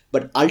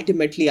 But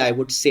ultimately, I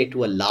would say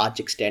to a large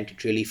extent,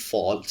 it really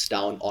falls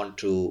down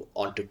onto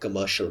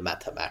commercial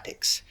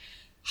mathematics.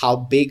 How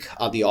big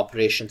are the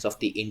operations of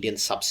the Indian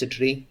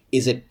subsidiary?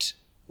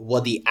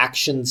 Were the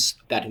actions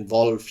that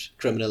involved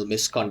criminal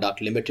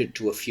misconduct limited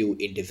to a few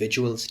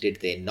individuals? Did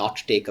they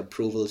not take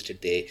approvals?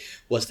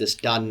 Was this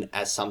done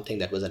as something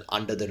that was an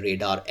under the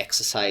radar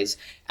exercise?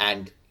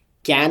 And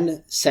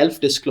can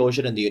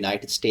self-disclosure in the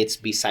United States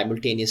be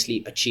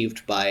simultaneously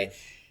achieved by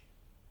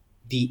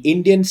the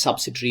Indian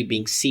subsidiary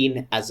being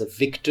seen as a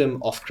victim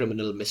of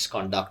criminal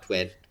misconduct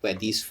where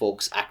these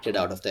folks acted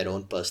out of their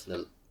own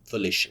personal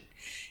volition?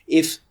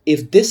 If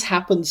this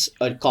happens,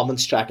 a common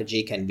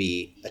strategy can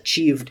be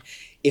achieved.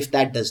 If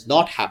that does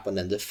not happen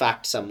and the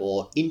facts are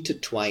more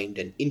intertwined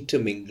and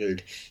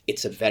intermingled,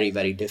 it's a very,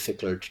 very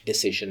difficult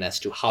decision as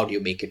to how do you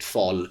make it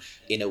fall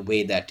in a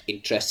way that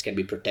interests can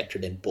be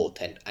protected in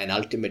both. And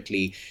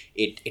ultimately,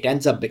 it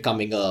ends up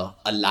becoming a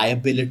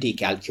liability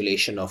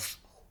calculation of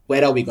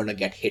where are we going to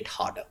get hit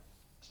harder.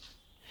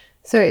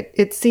 So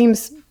it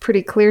seems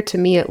pretty clear to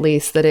me, at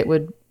least, that it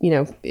would,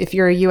 if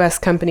you're a U.S.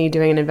 company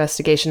doing an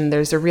investigation,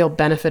 there's a real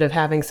benefit of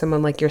having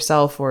someone like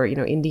yourself or,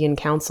 Indian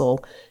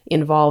counsel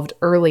involved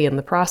early in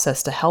the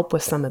process to help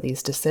with some of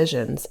these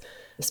decisions,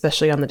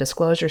 especially on the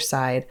disclosure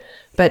side.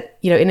 But,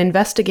 in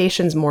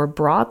investigations more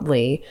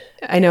broadly,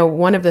 I know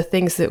one of the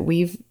things that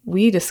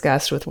we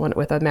discussed with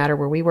a matter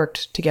where we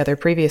worked together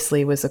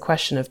previously was the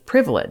question of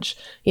privilege.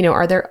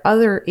 Are there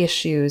other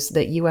issues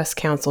that U.S.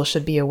 counsel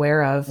should be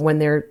aware of when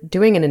they're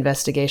doing an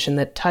investigation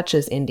that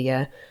touches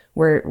India,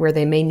 where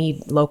they may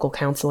need local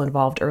counsel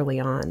involved early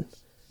on?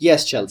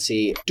 Yes,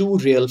 Chelsea. Two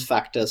real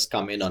factors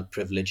come in on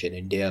privilege in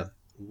India.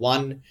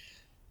 One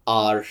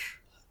are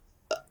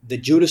the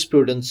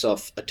jurisprudence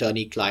of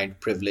attorney-client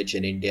privilege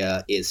in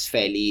India is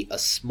fairly a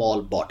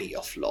small body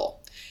of law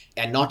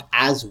and not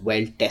as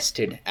well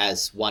tested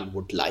as one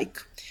would like.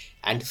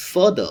 And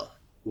further,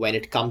 when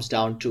it comes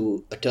down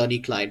to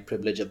attorney-client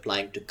privilege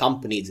applying to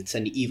companies, it's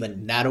an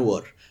even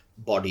narrower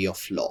body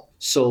of law.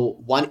 So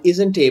one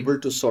isn't able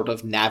to sort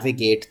of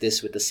navigate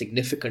this with a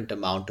significant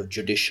amount of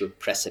judicial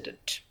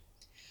precedent.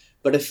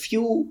 But a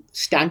few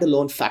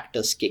standalone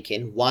factors kick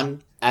in.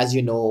 One, as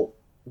you know,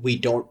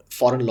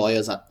 foreign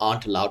lawyers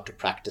aren't allowed to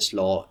practice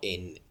law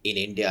in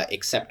India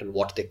except on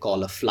what they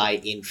call a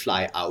fly-in,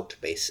 fly-out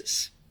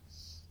basis,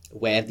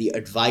 where the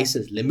advice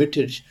is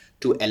limited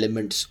to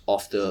elements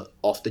of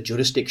the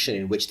jurisdiction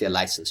in which they're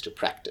licensed to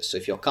practice. So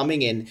if you're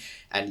coming in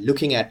and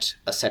looking at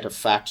a set of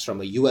facts from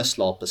a US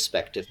law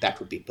perspective, that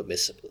would be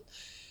permissible.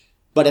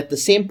 But at the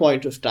same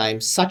point of time,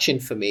 such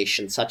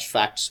information, such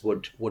facts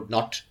would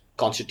not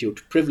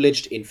constitute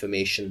privileged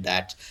information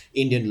that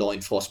Indian law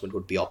enforcement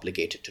would be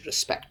obligated to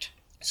respect.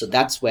 So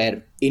that's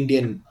where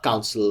Indian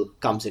counsel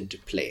comes into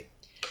play.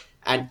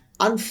 And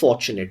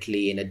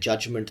unfortunately, in a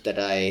judgment that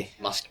I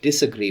must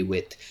disagree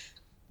with,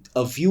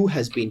 a view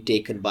has been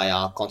taken by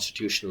our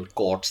constitutional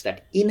courts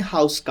that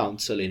in-house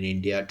counsel in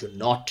India do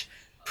not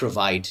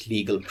provide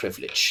legal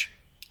privilege.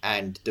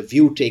 And the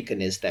view taken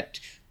is that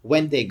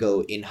when they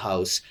go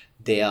in-house,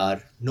 they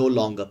are no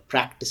longer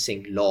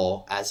practicing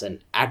law as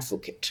an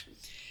advocate.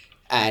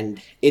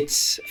 And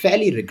it's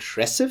fairly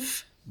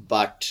regressive,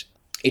 but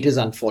it is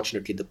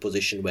unfortunately the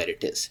position where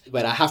it is.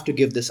 Where I have to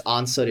give this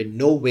answer in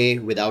no way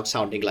without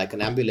sounding like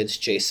an ambulance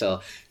chaser,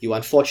 you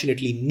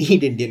unfortunately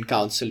need Indian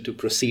counsel to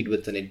proceed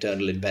with an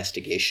internal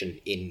investigation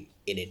in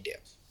India.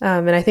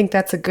 And I think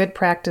that's a good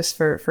practice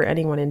for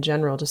anyone in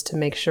general, just to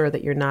make sure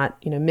that you're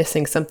not,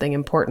 missing something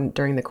important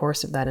during the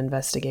course of that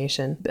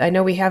investigation. I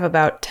know we have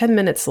about 10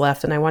 minutes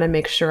left, and I want to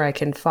make sure I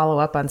can follow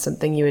up on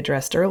something you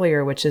addressed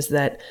earlier, which is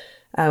that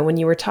when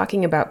you were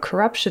talking about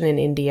corruption in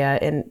India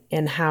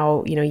and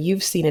how,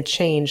 you've seen a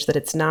change, that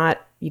it's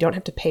not, you don't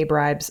have to pay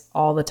bribes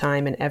all the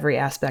time in every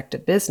aspect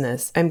of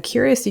business. I'm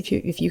curious if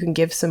you can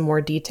give some more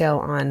detail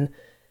on,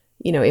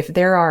 if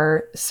there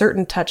are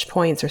certain touch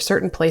points or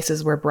certain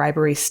places where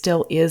bribery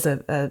still is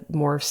a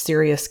more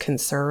serious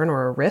concern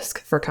or a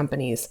risk for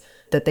companies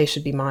that they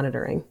should be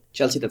monitoring.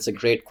 Chelsea, that's a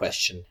great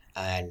question.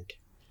 And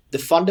the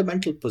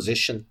fundamental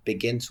position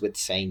begins with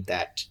saying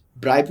that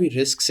bribery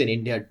risks in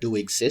India do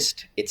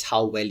exist. It's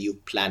how well you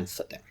plan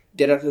for them.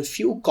 There are a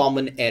few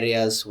common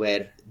areas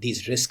where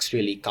these risks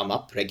really come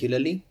up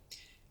regularly,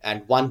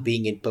 and one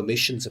being in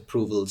permissions,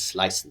 approvals,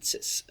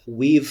 licenses.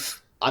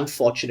 We've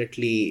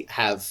unfortunately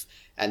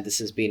and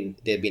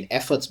there have been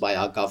efforts by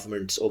our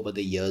governments over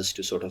the years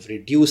to sort of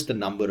reduce the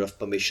number of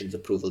permissions,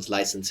 approvals,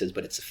 licenses,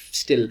 but it's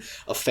still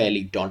a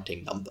fairly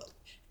daunting number.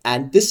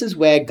 And this is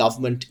where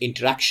government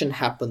interaction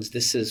happens.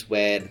 This is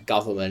where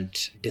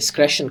government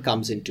discretion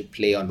comes into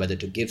play on whether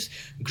to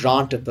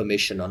grant a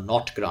permission or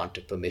not grant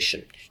a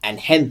permission. And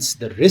hence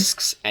the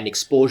risks and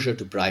exposure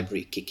to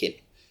bribery kick in.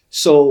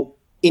 So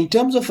in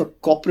terms of a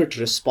corporate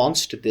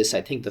response to this,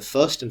 I think the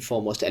first and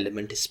foremost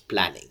element is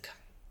planning.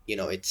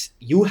 it's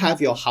you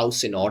have your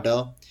house in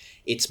order,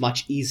 it's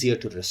much easier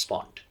to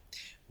respond.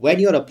 When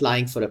you're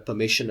applying for a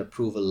permission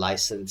approval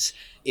license,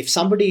 if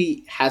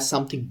somebody has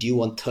something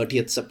due on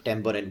 30th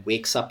September and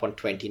wakes up on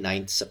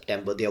 29th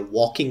September, they're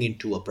walking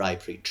into a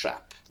bribery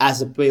trap, as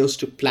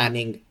opposed to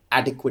planning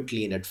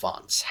adequately in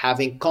advance,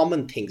 having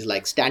common things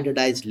like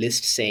standardized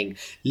lists saying,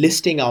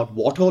 listing out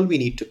what all we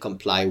need to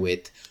comply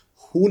with,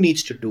 who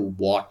needs to do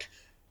what.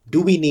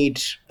 Do we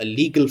need a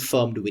legal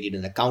firm? Do we need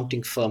an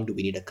accounting firm? Do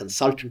we need a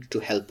consultant to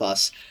help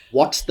us?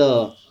 What's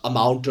the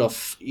amount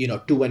of,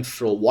 to and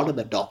fro? What are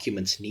the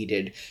documents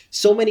needed?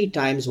 So many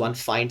times one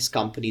finds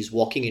companies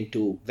walking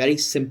into very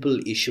simple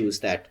issues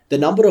that the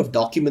number of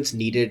documents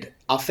needed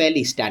are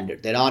fairly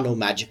standard. There are no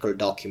magical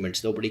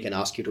documents. Nobody can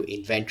ask you to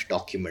invent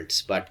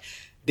documents, but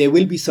there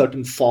will be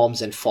certain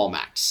forms and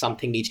formats.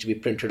 Something needs to be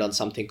printed on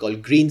something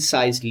called green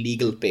sized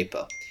legal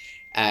paper.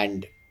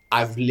 And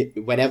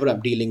whenever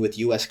I'm dealing with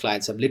US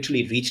clients, I've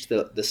literally reached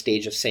the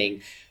stage of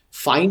saying,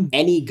 find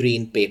any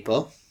green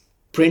paper,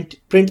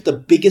 print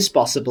the biggest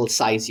possible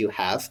size you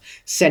have,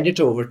 send it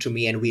over to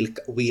me, and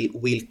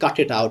we'll cut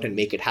it out and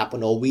make it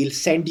happen. Or we'll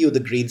send you the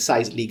green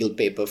size legal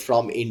paper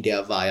from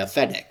India via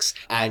FedEx,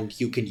 and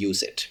you can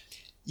use it.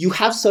 You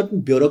have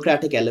certain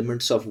bureaucratic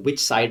elements of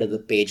which side of the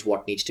page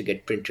what needs to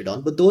get printed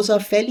on, but those are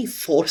fairly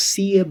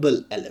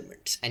foreseeable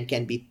elements and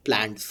can be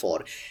planned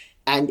for.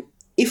 And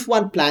if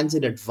one plans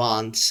in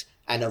advance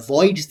and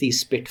avoids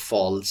these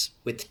pitfalls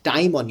with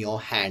time on your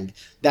hand,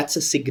 that's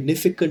a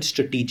significant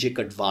strategic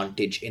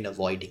advantage in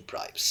avoiding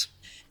bribes.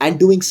 And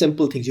doing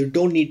simple things. You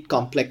don't need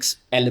complex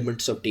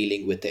elements of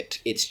dealing with it.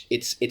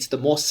 It's the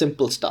more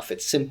simple stuff.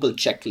 It's simple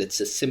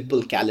checklists, it's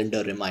simple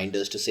calendar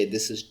reminders to say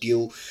this is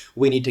due.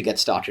 We need to get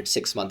started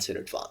 6 months in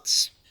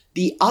advance.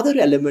 The other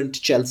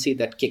element, Chelsea,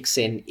 that kicks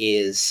in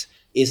is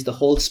the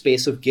whole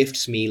space of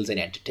gifts, meals, and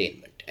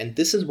entertainment. And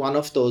this is one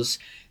of those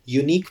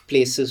unique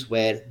places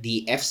where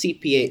the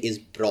FCPA is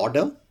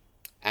broader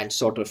and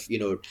sort of,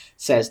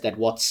 says that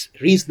what's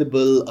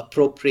reasonable,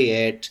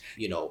 appropriate,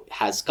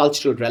 has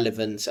cultural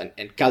relevance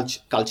and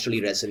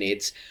culturally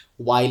resonates,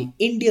 while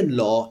Indian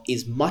law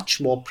is much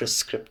more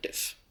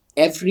prescriptive.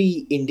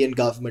 Every Indian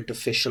government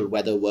official,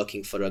 whether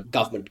working for a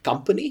government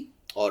company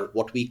or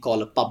what we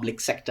call a public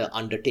sector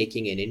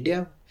undertaking in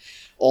India,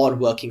 or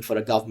working for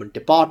a government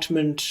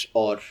department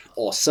or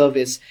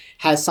service,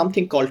 has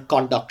something called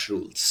conduct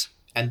rules.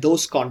 And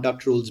those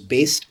conduct rules,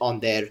 based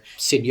on their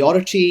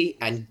seniority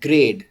and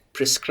grade,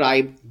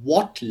 prescribe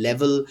what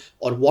level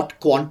or what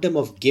quantum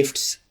of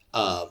gifts,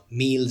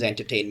 meals,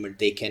 entertainment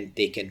they can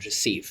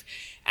receive.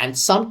 And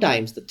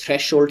sometimes the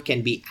threshold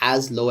can be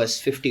as low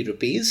as 50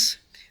 rupees,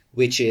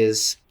 which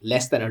is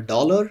less than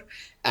 $1,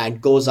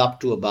 and goes up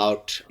to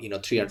about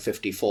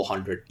 350,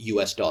 400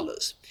 US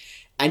dollars.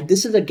 And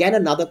this is again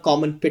another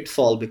common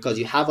pitfall, because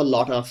you have a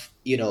lot of,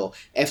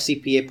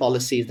 FCPA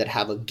policies that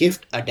have a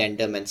gift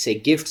addendum and say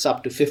gifts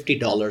up to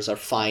 $50 are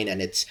fine,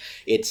 and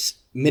it's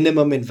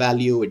minimum in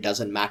value, it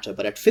doesn't matter.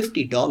 But at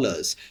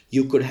 $50,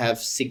 you could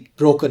have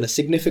broken a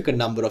significant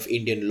number of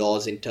Indian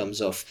laws in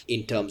terms of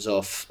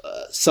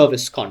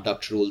service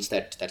conduct rules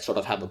that sort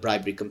of have a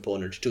bribery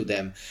component to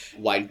them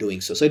while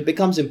doing so. So it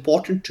becomes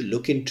important to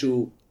look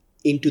into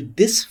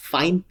this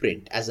fine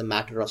print as a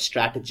matter of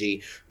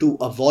strategy to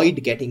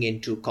avoid getting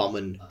into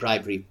common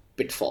bribery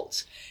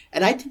pitfalls.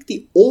 And I think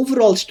the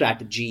overall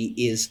strategy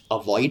is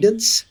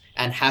avoidance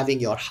and having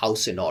your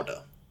house in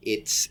order.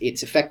 It's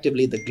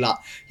effectively the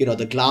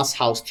glass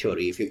house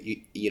theory. If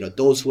you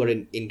those who are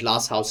in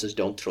glass houses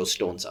don't throw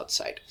stones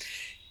outside.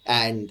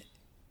 And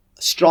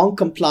strong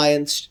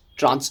compliance,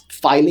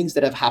 filings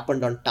that have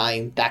happened on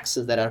time,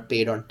 taxes that are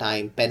paid on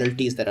time,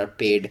 penalties that are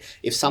paid.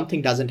 If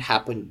something doesn't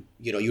happen,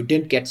 you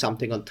didn't get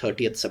something on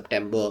 30th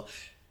September,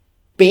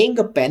 paying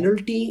a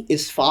penalty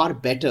is far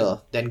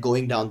better than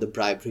going down the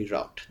bribery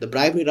route. The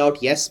bribery route,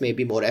 yes, may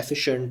be more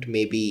efficient,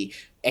 may be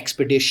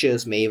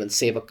expeditious, may even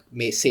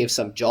save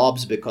some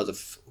jobs because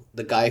of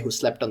the guy who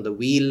slept on the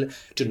wheel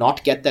to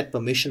not get that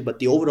permission, but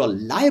the overall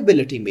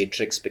liability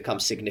matrix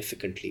becomes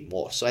significantly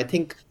more. So I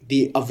think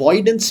the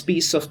avoidance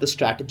piece of the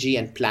strategy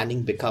and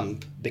planning become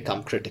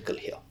critical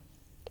here.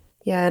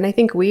 Yeah, and I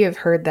think we have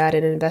heard that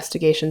in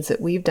investigations that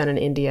we've done in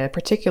India,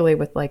 particularly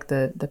with like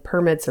the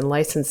permits and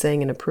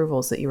licensing and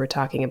approvals that you were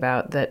talking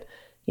about, that,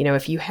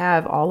 if you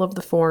have all of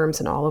the forms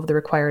and all of the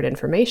required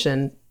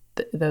information,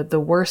 the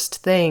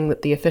worst thing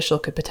that the official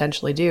could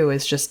potentially do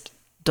is just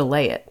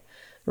delay it,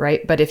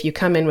 right? But if you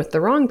come in with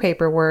the wrong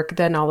paperwork,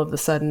 then all of a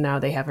sudden now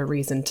they have a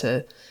reason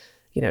to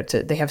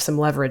they have some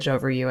leverage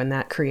over you, and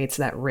that creates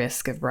that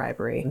risk of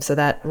bribery. So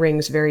that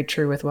rings very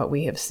true with what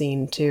we have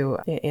seen too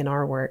in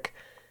our work.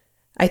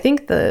 I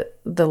think the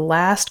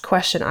last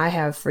question I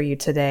have for you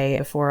today,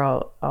 before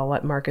I'll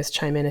let Marcus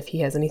chime in if he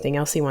has anything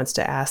else he wants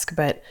to ask,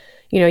 but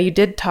you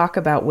did talk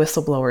about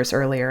whistleblowers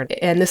earlier,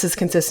 and this is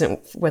consistent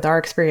with our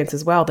experience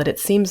as well, that it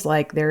seems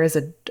like there is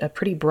a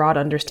pretty broad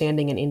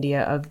understanding in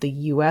India of the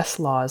US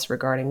laws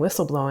regarding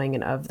whistleblowing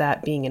and of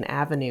that being an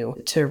avenue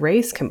to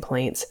raise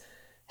complaints.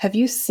 Have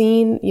you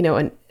seen,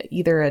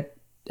 either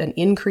an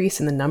increase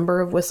in the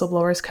number of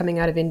whistleblowers coming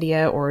out of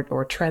India,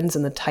 or trends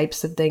in the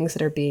types of things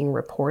that are being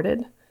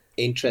reported?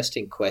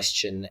 Interesting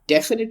question.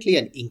 Definitely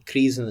an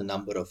increase in the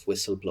number of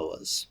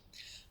whistleblowers.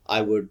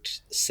 I would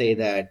say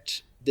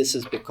that this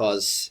is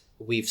because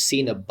we've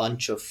seen a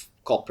bunch of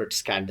corporate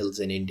scandals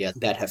in India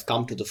that have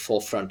come to the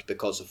forefront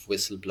because of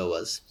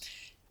whistleblowers.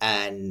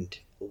 And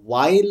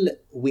while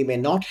we may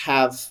not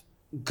have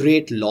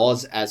great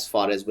laws as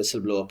far as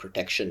whistleblower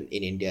protection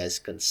in India is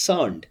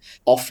concerned,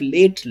 of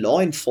late law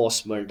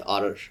enforcement,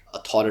 our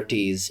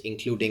authorities,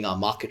 including our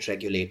market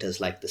regulators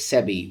like the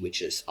SEBI,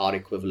 which is our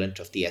equivalent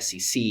of the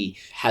SEC,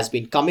 has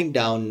been coming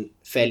down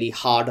fairly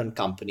hard on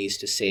companies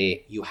to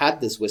say, you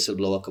had this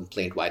whistleblower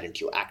complaint, why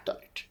didn't you act on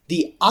it?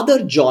 The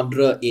other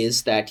genre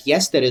is that,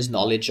 yes, there is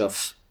knowledge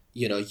of,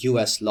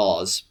 US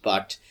laws,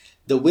 but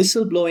the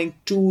whistleblowing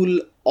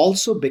tool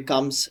also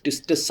becomes,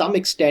 to some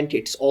extent,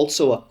 it's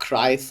also a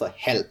cry for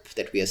help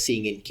that we are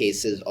seeing in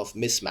cases of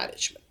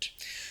mismanagement,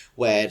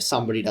 where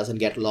somebody doesn't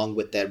get along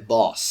with their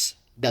boss,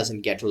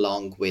 doesn't get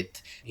along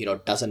with,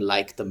 doesn't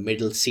like the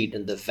middle seat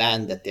in the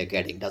van that they're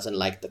getting, doesn't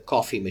like the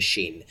coffee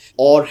machine,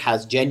 or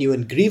has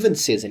genuine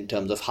grievances in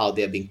terms of how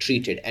they're being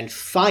treated, and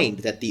find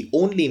that the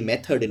only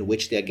method in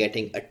which they're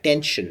getting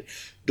attention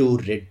to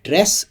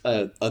redress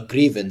a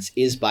grievance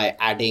is by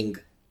adding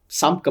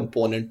some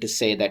component to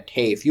say that,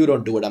 hey, if you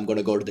don't do it, I'm going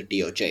to go to the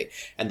DOJ.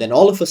 And then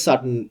all of a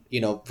sudden,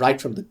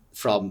 right from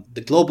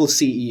the global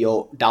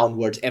CEO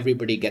downwards,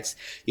 everybody gets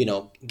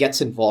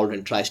involved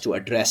and tries to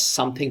address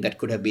something that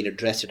could have been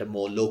addressed at a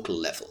more local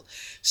level.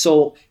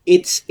 So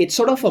it's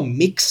sort of a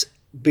mix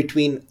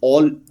between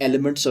all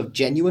elements of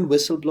genuine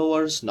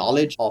whistleblowers,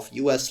 knowledge of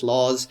US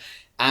laws,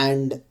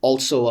 and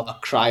also a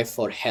cry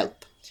for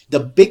help. The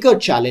bigger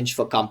challenge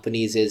for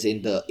companies is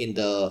in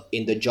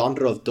the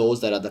genre of those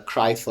that are the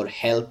cry for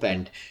help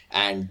and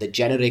the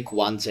generic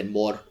ones, and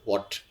more,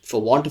 what, for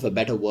want of a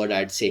better word,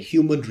 I'd say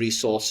human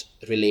resource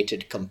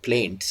related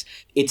complaints.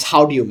 It's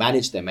how do you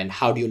manage them, and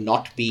how do you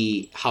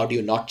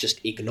not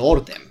just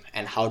ignore them,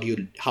 and how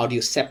do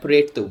you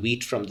separate the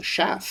wheat from the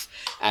chaff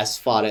as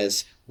far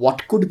as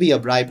what could be a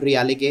bribery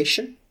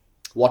allegation,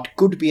 what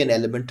could be an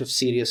element of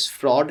serious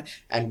fraud,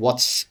 and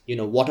what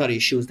are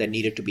issues that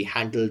needed to be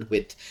handled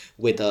with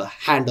a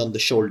hand on the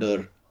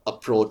shoulder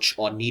approach,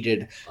 or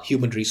needed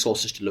human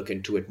resources to look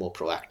into it more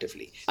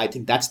proactively. I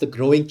think that's the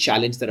growing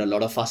challenge that a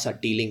lot of us are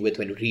dealing with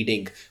when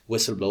reading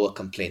whistleblower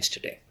complaints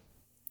today.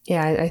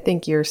 Yeah, I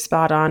think you're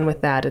spot on with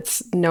that.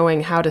 It's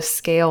knowing how to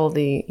scale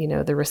the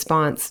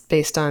response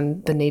based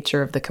on the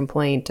nature of the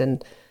complaint,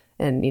 and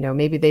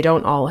maybe they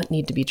don't all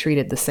need to be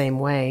treated the same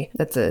way.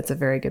 It's a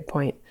very good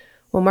point.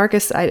 Well,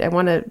 Marcus, I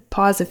want to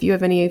pause if you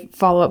have any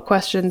follow-up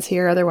questions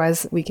here.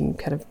 Otherwise, we can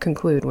kind of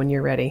conclude when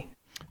you're ready.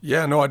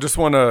 Yeah, no, I just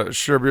want to,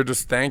 Sharbir,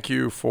 just thank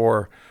you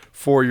for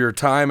your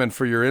time and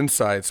for your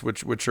insights,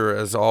 which are,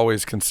 as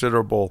always,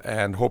 considerable,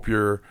 and hope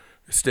you're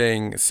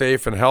staying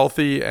safe and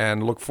healthy,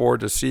 and look forward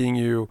to seeing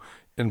you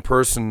in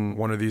person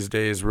one of these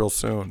days real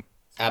soon.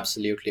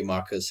 Absolutely,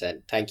 Marcus.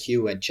 And thank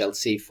you and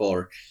Chelsea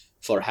for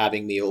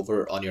having me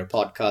over on your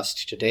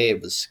podcast today.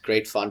 It was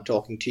great fun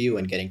talking to you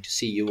and getting to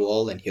see you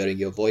all and hearing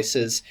your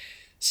voices.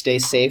 Stay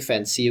safe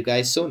and see you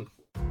guys soon.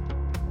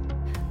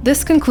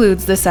 This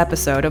concludes this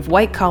episode of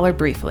White Collar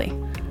Briefly.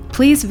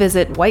 Please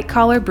visit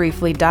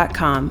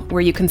whitecollarbriefly.com,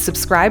 where you can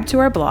subscribe to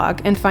our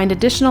blog and find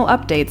additional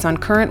updates on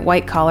current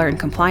white collar and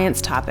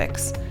compliance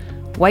topics.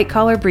 White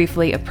Collar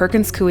Briefly, a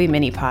Perkins Coie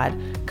mini pod.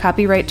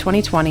 Copyright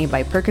 2020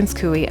 by Perkins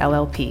Coie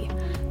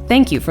LLP.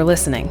 Thank you for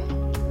listening.